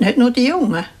anscheinend nicht nur die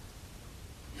Jungen.»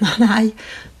 «Nein,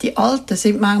 die Alten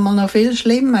sind manchmal noch viel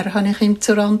schlimmer», habe ich ihm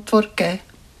zur Antwort gegeben.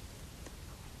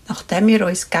 Nachdem wir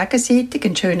uns gegenseitig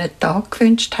einen schönen Tag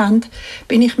gewünscht haben,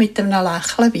 bin ich mit einem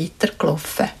Lächeln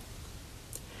weitergelaufen.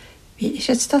 Wie war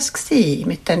jetzt das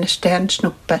mit diesen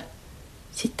Sternschnuppen?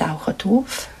 Sie tauchen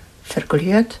auf,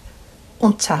 verglühen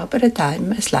und zaubern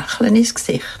einem ein Lächeln ins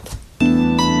Gesicht.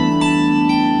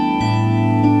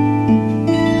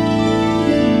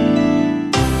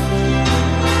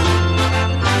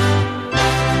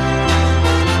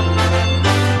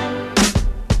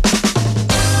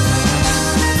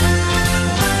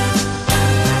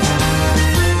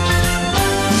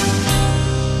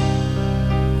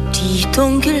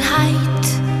 Dunkelheit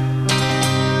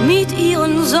mit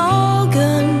ihren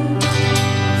Sorgen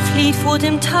flieht vor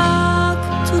dem Tag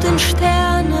zu den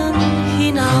Sternen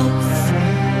hinauf.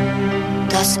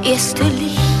 Das erste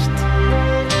Licht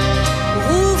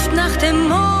ruft nach dem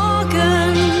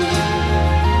Morgen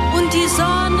und die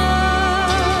Sonne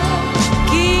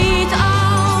geht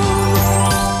auf.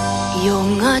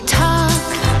 Junger Tag,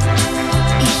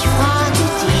 ich frage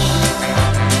dich,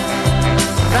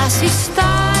 was ist da?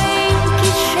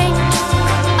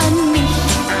 An mich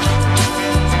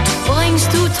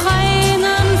bringst du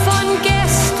Tränen von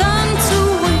gestern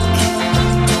zurück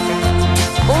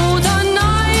oder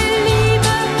neue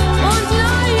Liebe und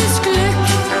neues Glück.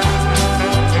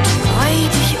 Dreh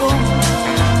dich um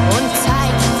und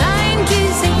zeig dein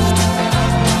Gesicht.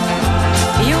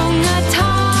 Junger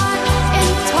Tag,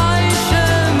 enttäusche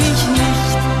mich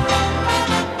nicht.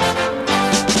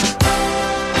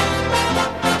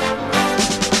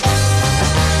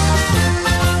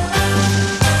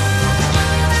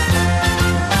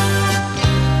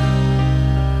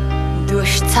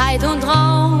 Zeit und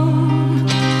Raum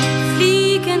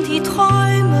fliegen die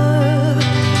Träume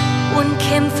und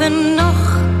kämpfen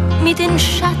noch mit den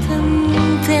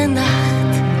Schatten der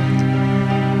Nacht.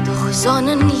 Doch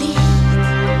Sonnenlicht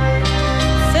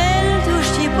fällt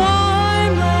durch die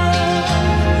Bäume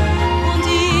und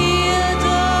die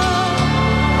Erde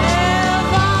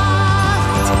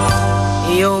erwacht.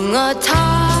 Junger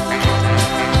Tag,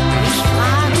 ich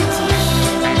frage dich,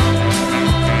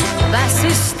 was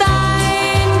ist da?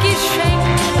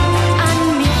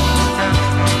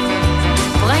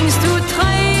 Bringst du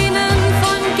Tränen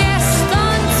von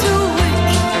gestern zurück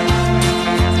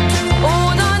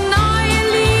oder neue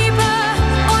Liebe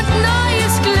und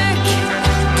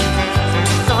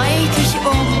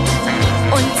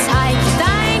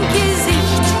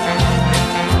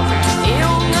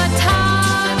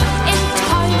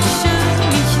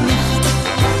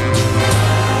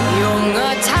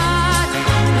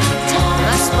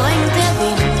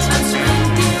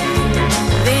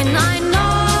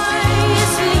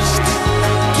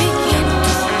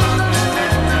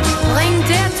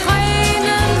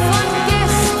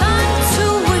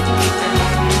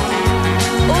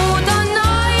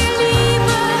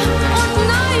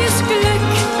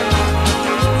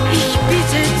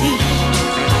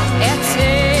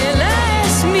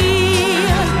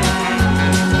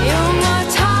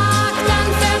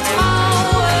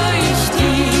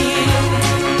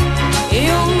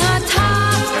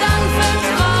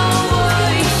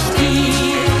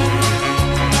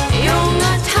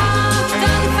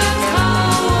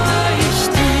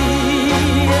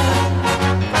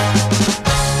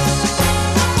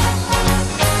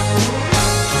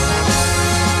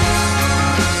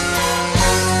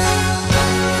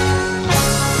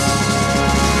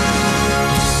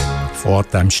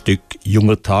Gerade am Stück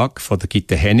 «Junger Tag» von der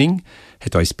Gitte Henning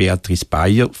hat uns Beatrice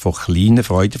Bayer von kleinen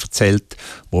Freuden erzählt,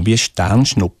 wo wie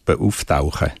Sternschnuppen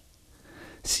auftauchen.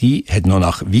 Sie hat noch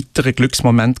nach weiteren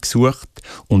Glücksmomenten gesucht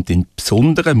und in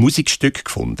besonderen Musikstücken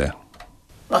gefunden.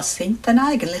 Was sind denn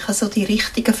eigentlich also die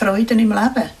richtigen Freuden im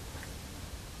Leben?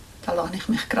 Da lasse ich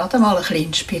mich gerade mal ein bisschen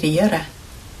inspirieren.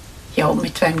 Ja, und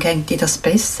mit wem geht das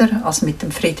besser als mit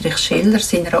dem Friedrich Schiller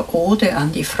seiner Ode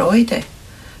an die Freude?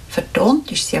 Vertont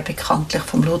ist sie ja bekanntlich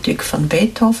vom Ludwig van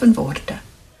Beethoven worden.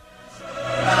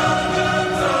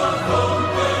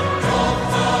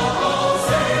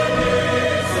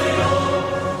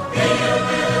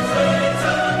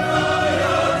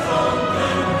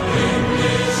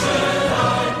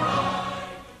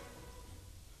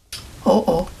 Oh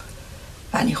oh,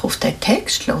 wenn ich auf den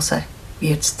Text höre,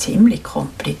 wird es ziemlich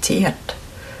kompliziert.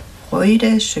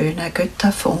 Freude, schöne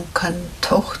Götterfunken,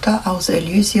 Tochter aus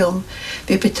Elysium,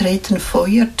 wir betreten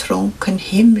feuertrunken,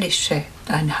 himmlische,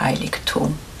 dein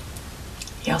Heiligtum.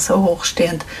 Ja, so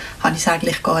hochstehend habe ich es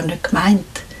eigentlich gar nicht gemeint.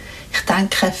 Ich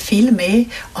denke viel mehr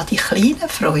an die kleinen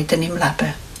Freuden im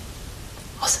Leben.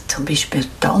 Also zum Beispiel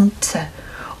tanzen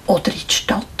oder in die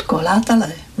Stadt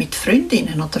lädeln mit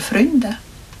Freundinnen oder Freunden.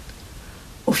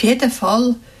 Auf jeden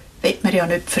Fall will man ja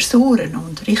nicht versuchen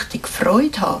und richtig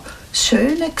Freude haben. Das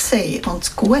Schöne sehen und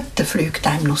das Gute fliegt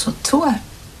einem noch so zu.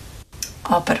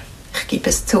 Aber ich gebe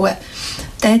es zu,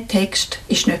 der Text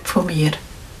ist nicht von mir.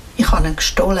 Ich habe ihn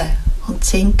gestohlen und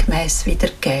sinngemäss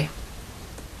wiedergegeben.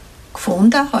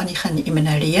 Gefunden habe ich ihn in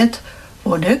einem Lied,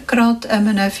 das nicht gerade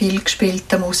einem viel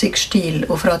gespielten Musikstil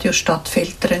auf Radio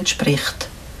Stadtfilter entspricht.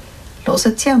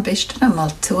 Hören Sie am besten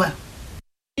einmal zu.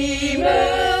 Ich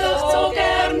möchte so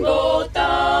gern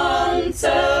tanzen,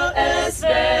 es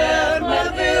wär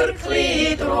mir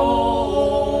wirklich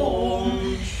drum.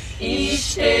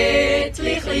 Ich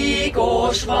städtlich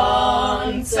go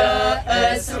schwanzen,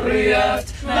 es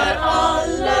ruft mir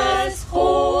alles komm.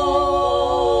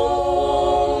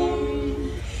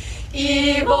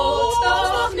 Ich will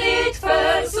doch nicht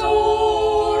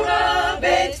versuchen,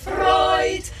 mit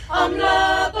Freude am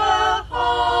Leben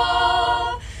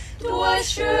haben. Du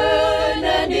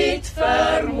Schöne nicht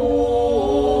vermohren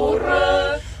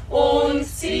und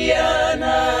ziehen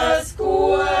es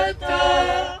Gute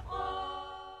an.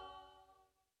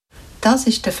 Das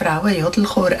ist der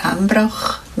Frauenjodelchor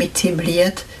Embrach mit seinem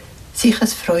Lied «Sich ein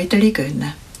Freudeli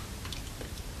gönnen».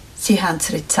 Sie haben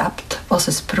das Rezept, was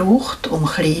es braucht, um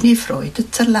kleine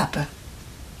Freuden zu erleben.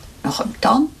 Nach dem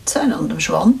Tanzen und dem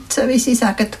Schwanzen, wie sie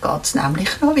sagen, geht es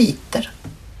nämlich noch weiter.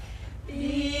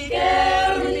 Wie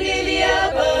gern die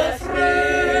liebe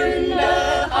Freunde,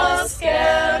 als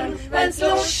gern, wenn's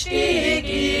lustig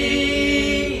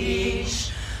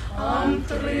ist. Am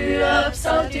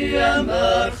Trübsal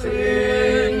wir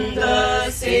Kunde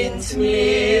sind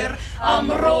wir am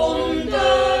runden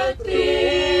Tisch.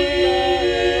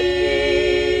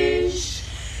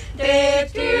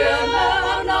 Dort tun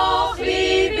wir noch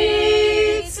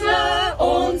Liebwitzle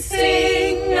und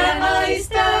singen eins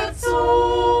dazu.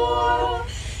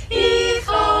 Ich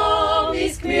kann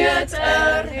mein Gemüt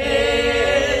erhellen,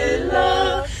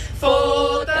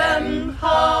 von dem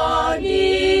habe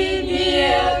ich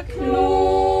nie genug.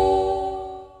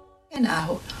 Genau,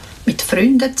 mit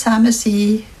Freunden zusammen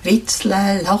sein,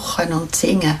 witzeln, lachen und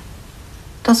singen.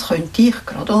 Das könnte ich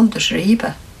gerade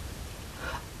unterschreiben.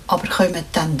 Aber kommen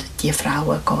dann die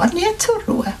Frauen gar nie zur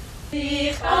Ruhe?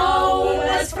 Ich auch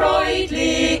ein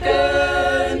Freudli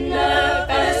gönne,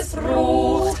 es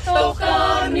braucht doch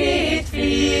gar nicht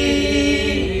viel.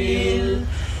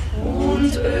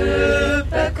 Und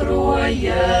öppe Gruhe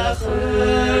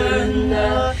können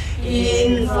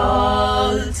in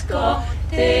Wald gehen,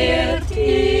 der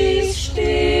ist still.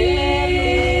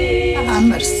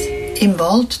 Wenn wir's im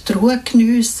Wald die Ruhe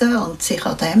geniessen und sich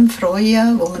an dem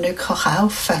freuen, was man nicht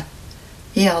kaufen kann.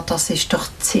 Ja, das ist doch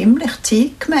ziemlich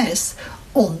zeitgemäss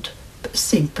und es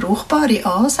sind brauchbare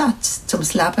Ansätze, um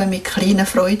das Leben mit kleinen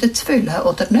Freuden zu füllen,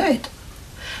 oder nicht?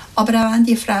 Aber auch wenn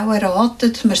die Frauen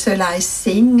raten, man soll eins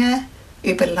singen,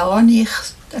 überlasse ich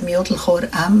dem Jodelchor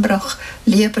Embrach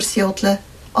lieber das Jodeln,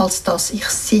 als dass ich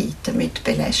sie damit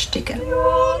belästige.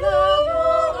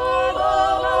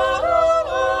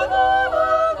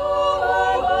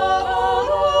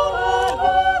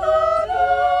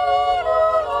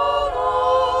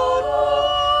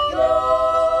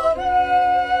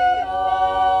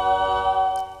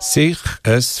 Sich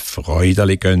ein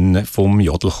Freudeli gönnen vom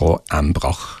Jodelchor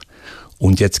Embrach.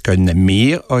 Und jetzt gönnen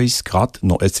wir uns gerade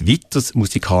noch ein weiteres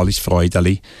musikalisches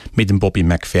Freudeli mit dem Bobby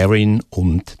McFerrin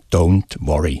und «Don't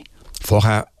Worry».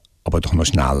 Vorher aber doch noch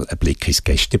schnell ein Blick ins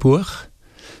Gästebuch.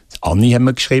 Anni haben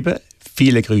wir geschrieben,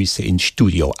 Viele Grüße in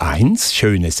Studio 1,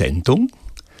 schöne Sendung.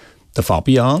 Der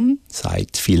Fabian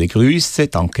sagt viele Grüße,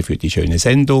 danke für die schöne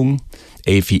Sendung.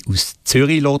 Evi aus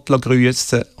Zürich lässt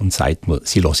grüßen und sagt mir,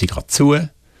 sie höre gerade zu.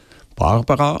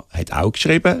 Barbara hat auch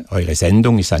geschrieben, eure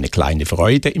Sendung ist eine kleine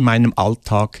Freude in meinem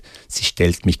Alltag. Sie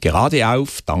stellt mich gerade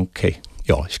auf, danke.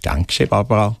 Ja, ist gern geschehen,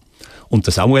 Barbara. Und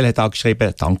der Samuel hat auch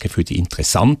geschrieben, danke für die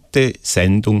interessante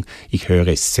Sendung. Ich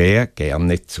höre sehr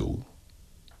gerne zu.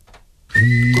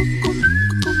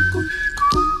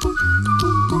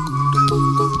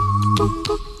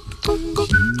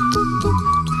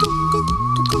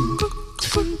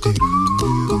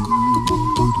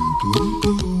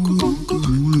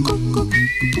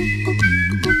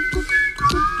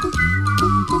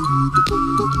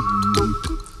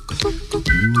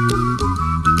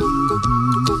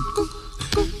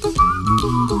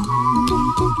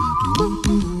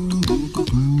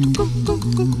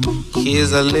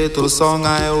 Here's a little song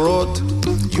I wrote.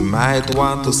 You might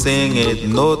want to sing it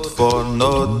note for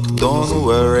note. Don't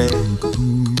worry,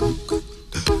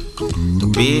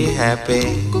 be happy.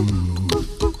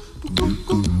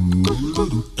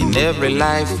 In every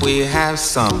life we have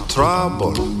some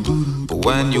trouble, but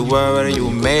when you worry you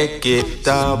make it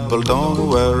double. Don't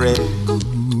worry,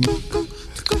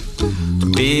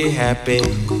 be happy.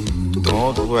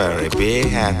 Don't worry, be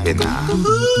happy now.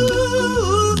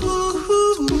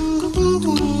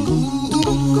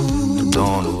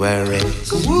 Don't worry,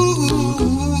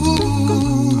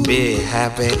 be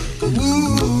happy.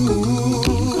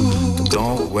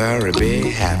 Don't worry, be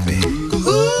happy.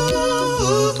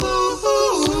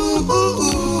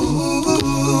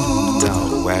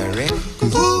 Don't worry,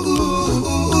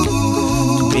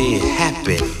 be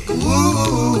happy.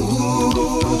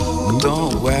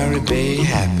 Don't worry, be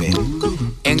happy.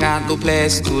 Ain't got no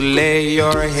place to lay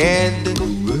your head.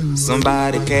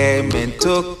 Somebody came and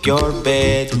took your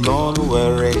bed. Don't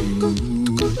worry,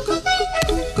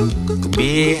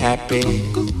 be happy.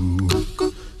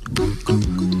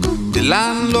 The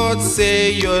landlord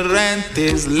say your rent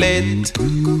is late.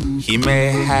 He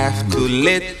may have to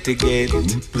litigate,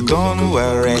 but don't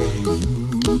worry,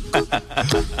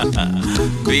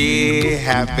 be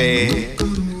happy.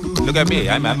 Look at me,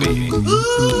 I'm happy.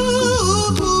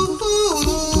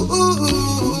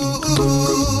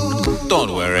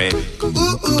 Don't worry,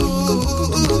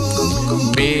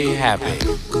 be happy.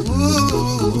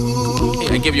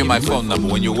 I give you my phone number.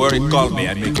 When you worry, call me.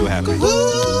 I make you happy.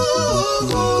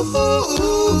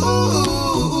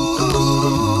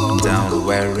 Don't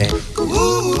worry,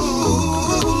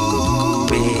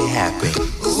 be happy.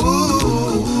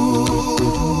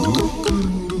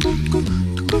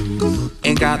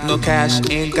 Ain't got no cash,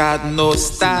 ain't got no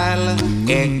style,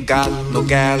 ain't got no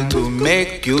gal to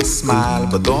make you smile,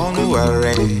 but don't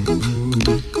worry,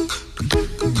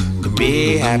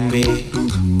 be happy.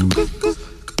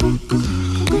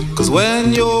 Cause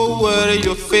when you worry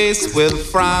your face will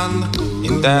frown,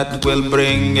 and that will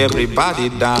bring everybody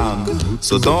down.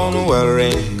 So don't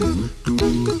worry,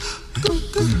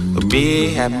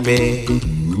 be happy.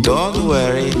 Don't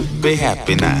worry, be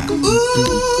happy now.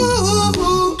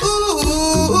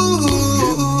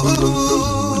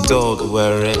 Don't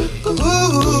worry,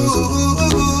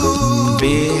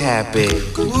 be happy.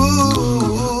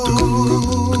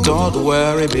 Don't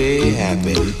worry, be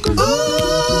happy.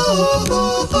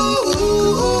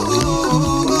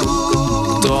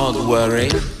 Don't worry,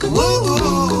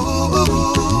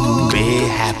 be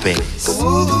happy.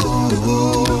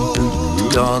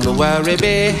 Don't worry,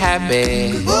 be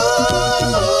happy.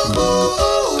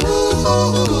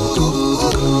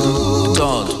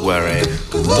 Don't worry,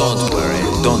 don't worry,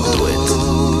 don't do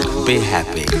it. Be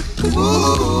happy.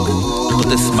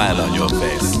 Put a smile on your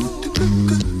face.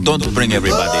 Don't bring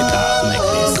everybody down like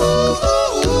this.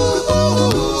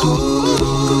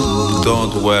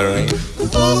 Don't worry.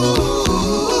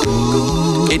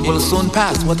 It will soon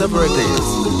pass, whatever it is.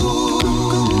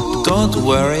 Don't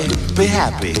worry, be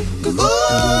happy.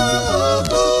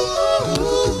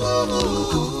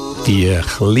 Die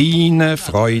kleinen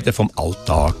Freuden vom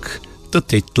Alltag, der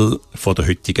Titel von der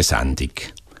heutigen Sendung.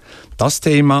 Das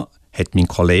Thema hat mein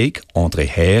Kollege André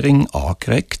Hering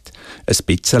angeregt, ein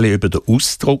bisschen über den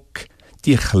Ausdruck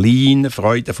 «die kleinen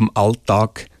Freuden vom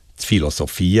Alltag» zu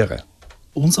philosophieren.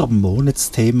 Unser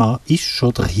Monatsthema ist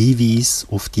schon der Hinweis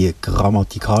auf die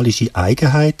grammatikalische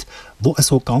Eigenheit, wo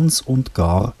so ganz und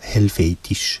gar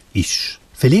helvetisch ist.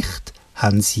 Vielleicht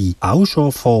haben Sie auch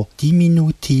schon von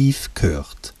Diminutiv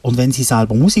gehört. Und wenn Sie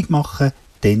selber Musik machen,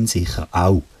 dann sicher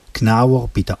auch. Genauer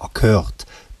bei den Akkorden.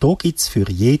 Da gibt es für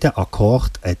jeden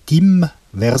Akkord eine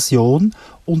Dim-Version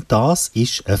und das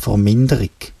ist eine Verminderung.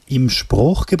 Im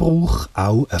Sprachgebrauch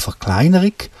auch eine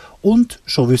Verkleinerung Und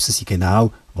schon wissen sie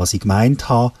genau, was ich gemeint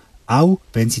habe, auch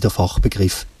wenn sie den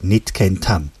Fachbegriff nicht kennt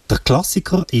haben. Der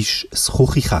Klassiker ist das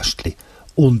Küchenkästchen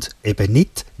und eben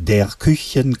nicht der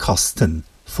Küchenkasten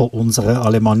von unseren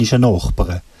alemannischen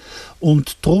Nachbarn.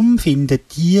 Und darum finden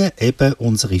die eben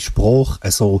unsere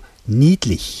Sprache so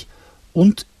niedlich.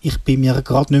 Und ich bin mir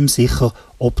gerade nicht mehr sicher,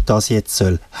 ob das jetzt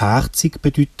herzig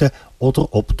bedeuten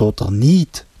oder ob da der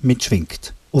Neid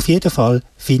mitschwingt. Auf jeden Fall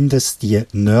finden es die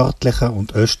nördlichen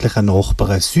und östlichen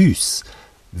Nachbarn süß,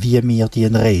 wie wir die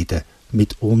reden,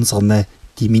 mit unseren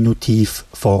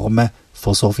Diminutivformen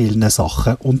von so vielen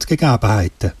Sachen und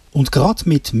Gegebenheiten. Und gerade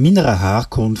mit meiner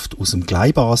Herkunft aus dem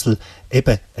Kleinbasel,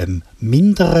 eben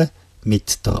minderen,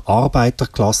 mit der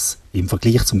Arbeiterklasse im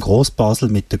Vergleich zum Grossbasel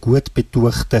mit den gut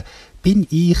Betuchten, bin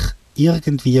ich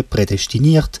irgendwie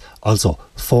prädestiniert, also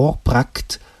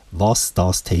vorprägt, was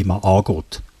das Thema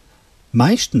angeht.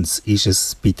 Meistens ist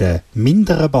es bei den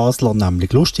minderen Baslern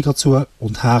nämlich lustiger zu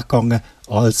und hergegangen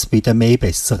als bei den mehr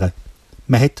Besseren.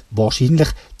 Man hat wahrscheinlich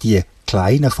die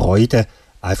kleinen Freuden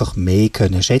einfach mehr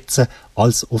können schätzen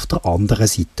als auf der anderen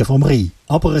Seite vom Rhein.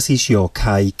 Aber es ist ja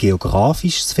kein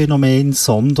geografisches Phänomen,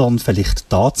 sondern vielleicht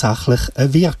tatsächlich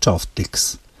ein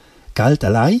wirtschaftliches. Geld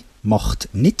allein macht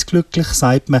nicht glücklich,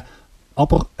 sagt man,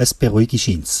 aber es beruhigt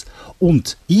scheint's.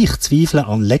 Und ich zweifle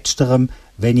an letzterem,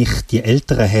 wenn ich die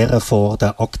älteren Herren vor den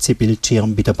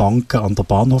Aktienbildschirm bei den Banken an der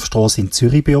Bahnhofstrasse in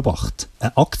Zürich beobachte.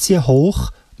 Ein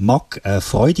Aktienhoch mag eine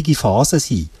freudige Phase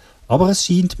sein, aber es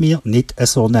scheint mir nicht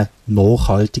so eine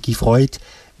nachhaltige Freude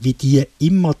wie die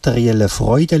immateriellen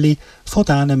Freudeli, von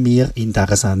denen wir in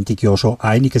dieser Sendung ja schon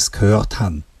einiges gehört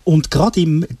haben. Und gerade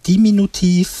im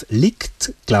Diminutiv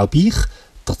liegt, glaube ich,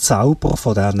 der Zauber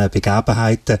von diesen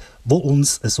Begebenheiten, die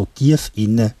uns so tief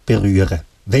innen berühren.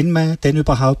 Wenn man denn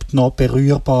überhaupt noch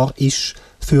berührbar ist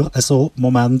für so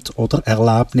Moment oder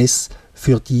Erlebnis,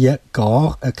 für die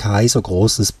gar kein so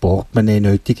grosses Portemonnaie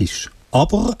nötig ist.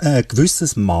 Aber ein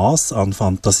gewisses Maß an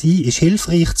Fantasie ist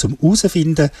hilfreich, um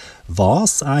herauszufinden,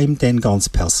 was einem denn ganz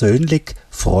persönlich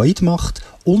Freude macht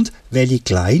und welche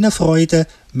kleinen Freuden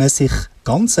man sich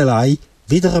ganz allein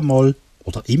wieder einmal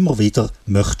oder immer wieder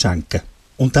möchte schenken.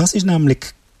 Und das ist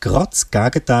nämlich gerade das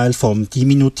Gegenteil vom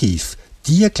Diminutiv.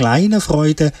 Die kleinen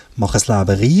Freuden machen das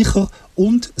Leben reicher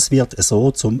und es wird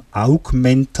so zum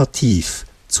Augmentativ,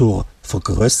 zur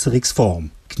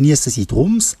Vergrösserungsform. Genießen Sie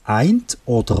drum das ein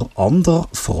oder andere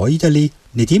Freudeli,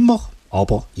 nicht immer,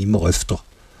 aber immer öfter.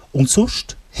 Und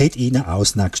sonst hat Ihnen auch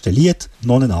das nächste Lied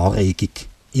noch eine Anregung.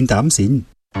 In dem Sinn.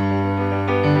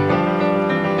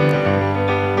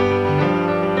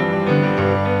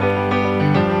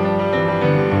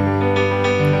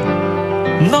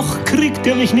 Noch kriegt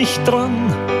ihr mich nicht dran,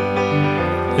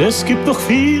 es gibt noch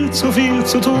viel zu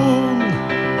tun.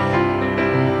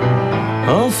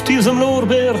 Auf diesem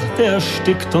Lorbeer, der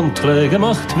erstickt und träge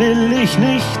macht, will ich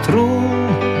nicht ruhen.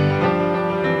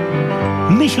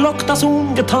 Mich lockt das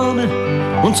Ungetane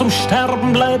und zum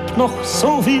Sterben bleibt noch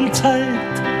so viel Zeit.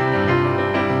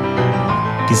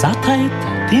 Die Sattheit,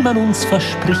 die man uns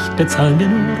verspricht, bezahlen wir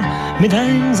nur mit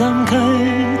Einsamkeit.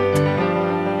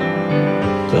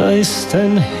 Da ist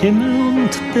ein Himmel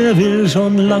und der will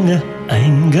schon lange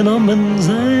eingenommen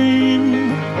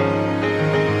sein.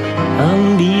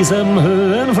 An diesem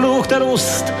Höhenflug der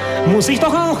Lust muss ich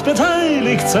doch auch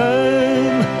beteiligt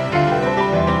sein.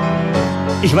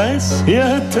 Ich weiß, ihr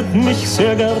hättet mich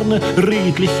sehr gerne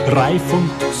redlich, reif und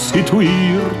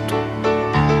situiert.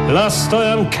 Lasst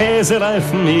euren Käse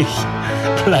reifen, ich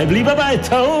bleib lieber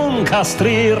weiter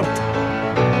unkastriert.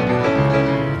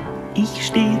 Ich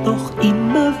steh doch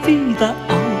immer wieder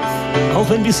auf, auch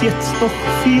wenn bis jetzt noch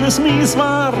vieles mies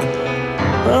war.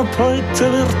 Ab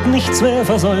heute wird nichts mehr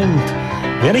versäumt.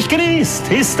 Wer nicht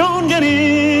genießt, ist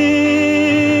ungenießbar.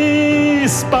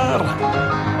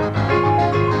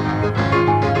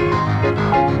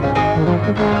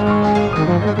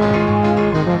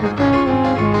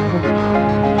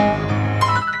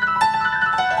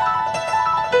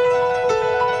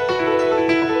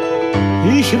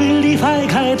 Ich will die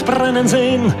Feigheit brennen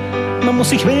sehen. Man muss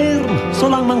sich wehren,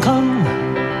 solange man kann.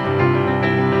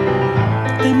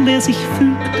 Denn wer sich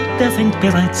fügt, der fängt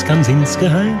bereits ganz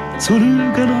insgeheim zu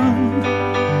lügen an.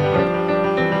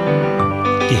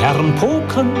 Die Herren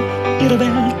pokern ihre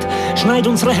Welt, schneid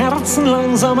unsere Herzen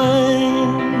langsam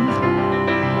ein.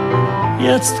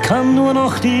 Jetzt kann nur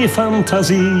noch die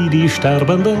Fantasie die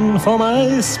Sterbenden vom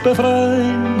Eis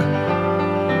befreien.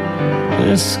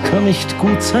 Es kann nicht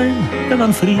gut sein, wenn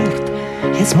man friert.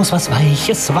 Jetzt muss was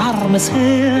Weiches, Warmes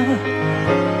her.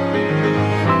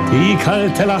 Die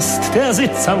kalte Last der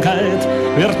Sittsamkeit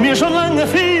wird mir schon lange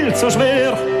viel zu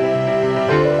schwer.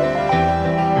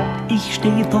 Ich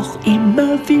steh doch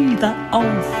immer wieder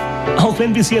auf, auch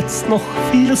wenn bis jetzt noch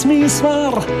vieles mies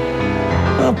war.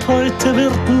 Ab heute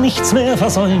wird nichts mehr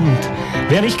versäumt.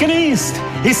 Wer nicht genießt,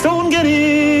 ist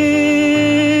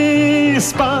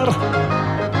ungenießbar.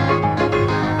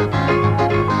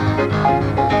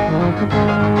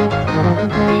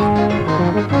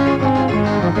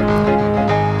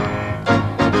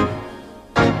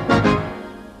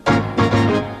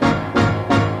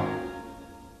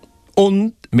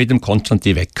 Und mit dem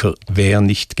Konstantin Wecker, wer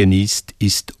nicht genießt,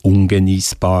 ist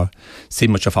ungenießbar,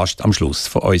 sind wir schon fast am Schluss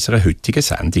von unserer heutigen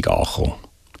Sendung angekommen.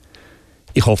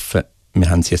 Ich hoffe, wir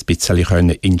haben Sie ein bisschen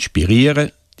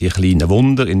inspirieren, die kleinen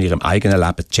Wunder in Ihrem eigenen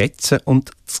Leben zu schätzen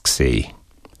und zu sehen.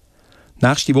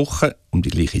 Nächste Woche um die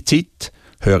gleiche Zeit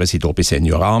hören Sie hier bei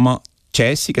Seniorama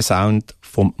jazzigen Sound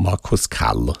von Markus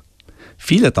Keller.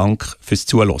 Vielen Dank fürs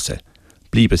Zuhören.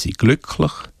 Bleiben Sie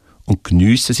glücklich und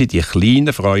geniessen Sie die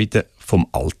kleinen Freuden vom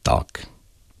Alltag.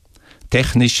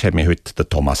 Technisch hat mir heute der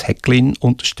Thomas Hecklin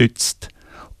unterstützt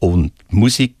und die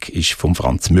Musik ist von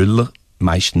Franz Müller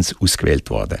meistens ausgewählt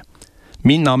worden.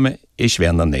 Mein Name ist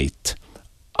Werner Neth.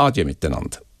 Adieu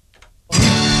miteinander.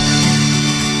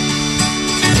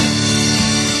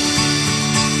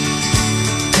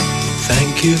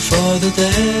 Thank you for the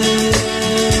days,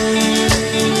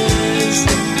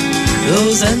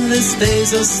 those endless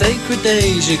days, those sacred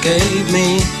days you gave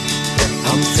me.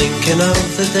 I'm thinking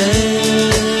of the days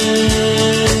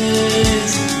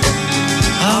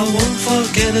I won't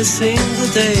forget a single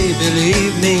day,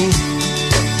 believe me.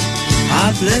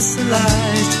 I bless the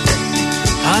light,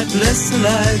 I bless the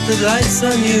light that lights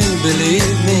on you,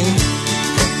 believe me.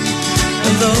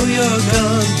 And though you're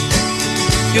gone,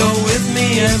 you're with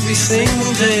me every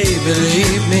single day,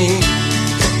 believe me.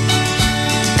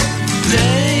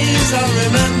 Days I'll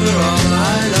remember all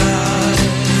my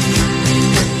life,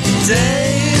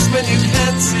 days when you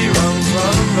can't see wrong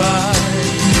from right.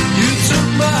 You took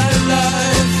my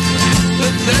life,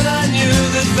 but then I knew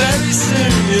that very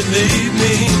soon you'd leave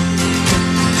me.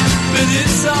 But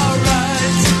it's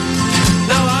alright,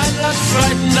 now I'm not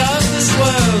frightened of this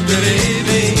world, believe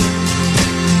me.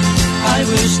 I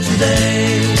wish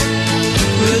today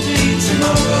would be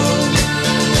tomorrow.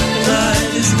 The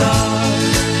night is dark,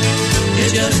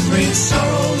 it just brings sorrow.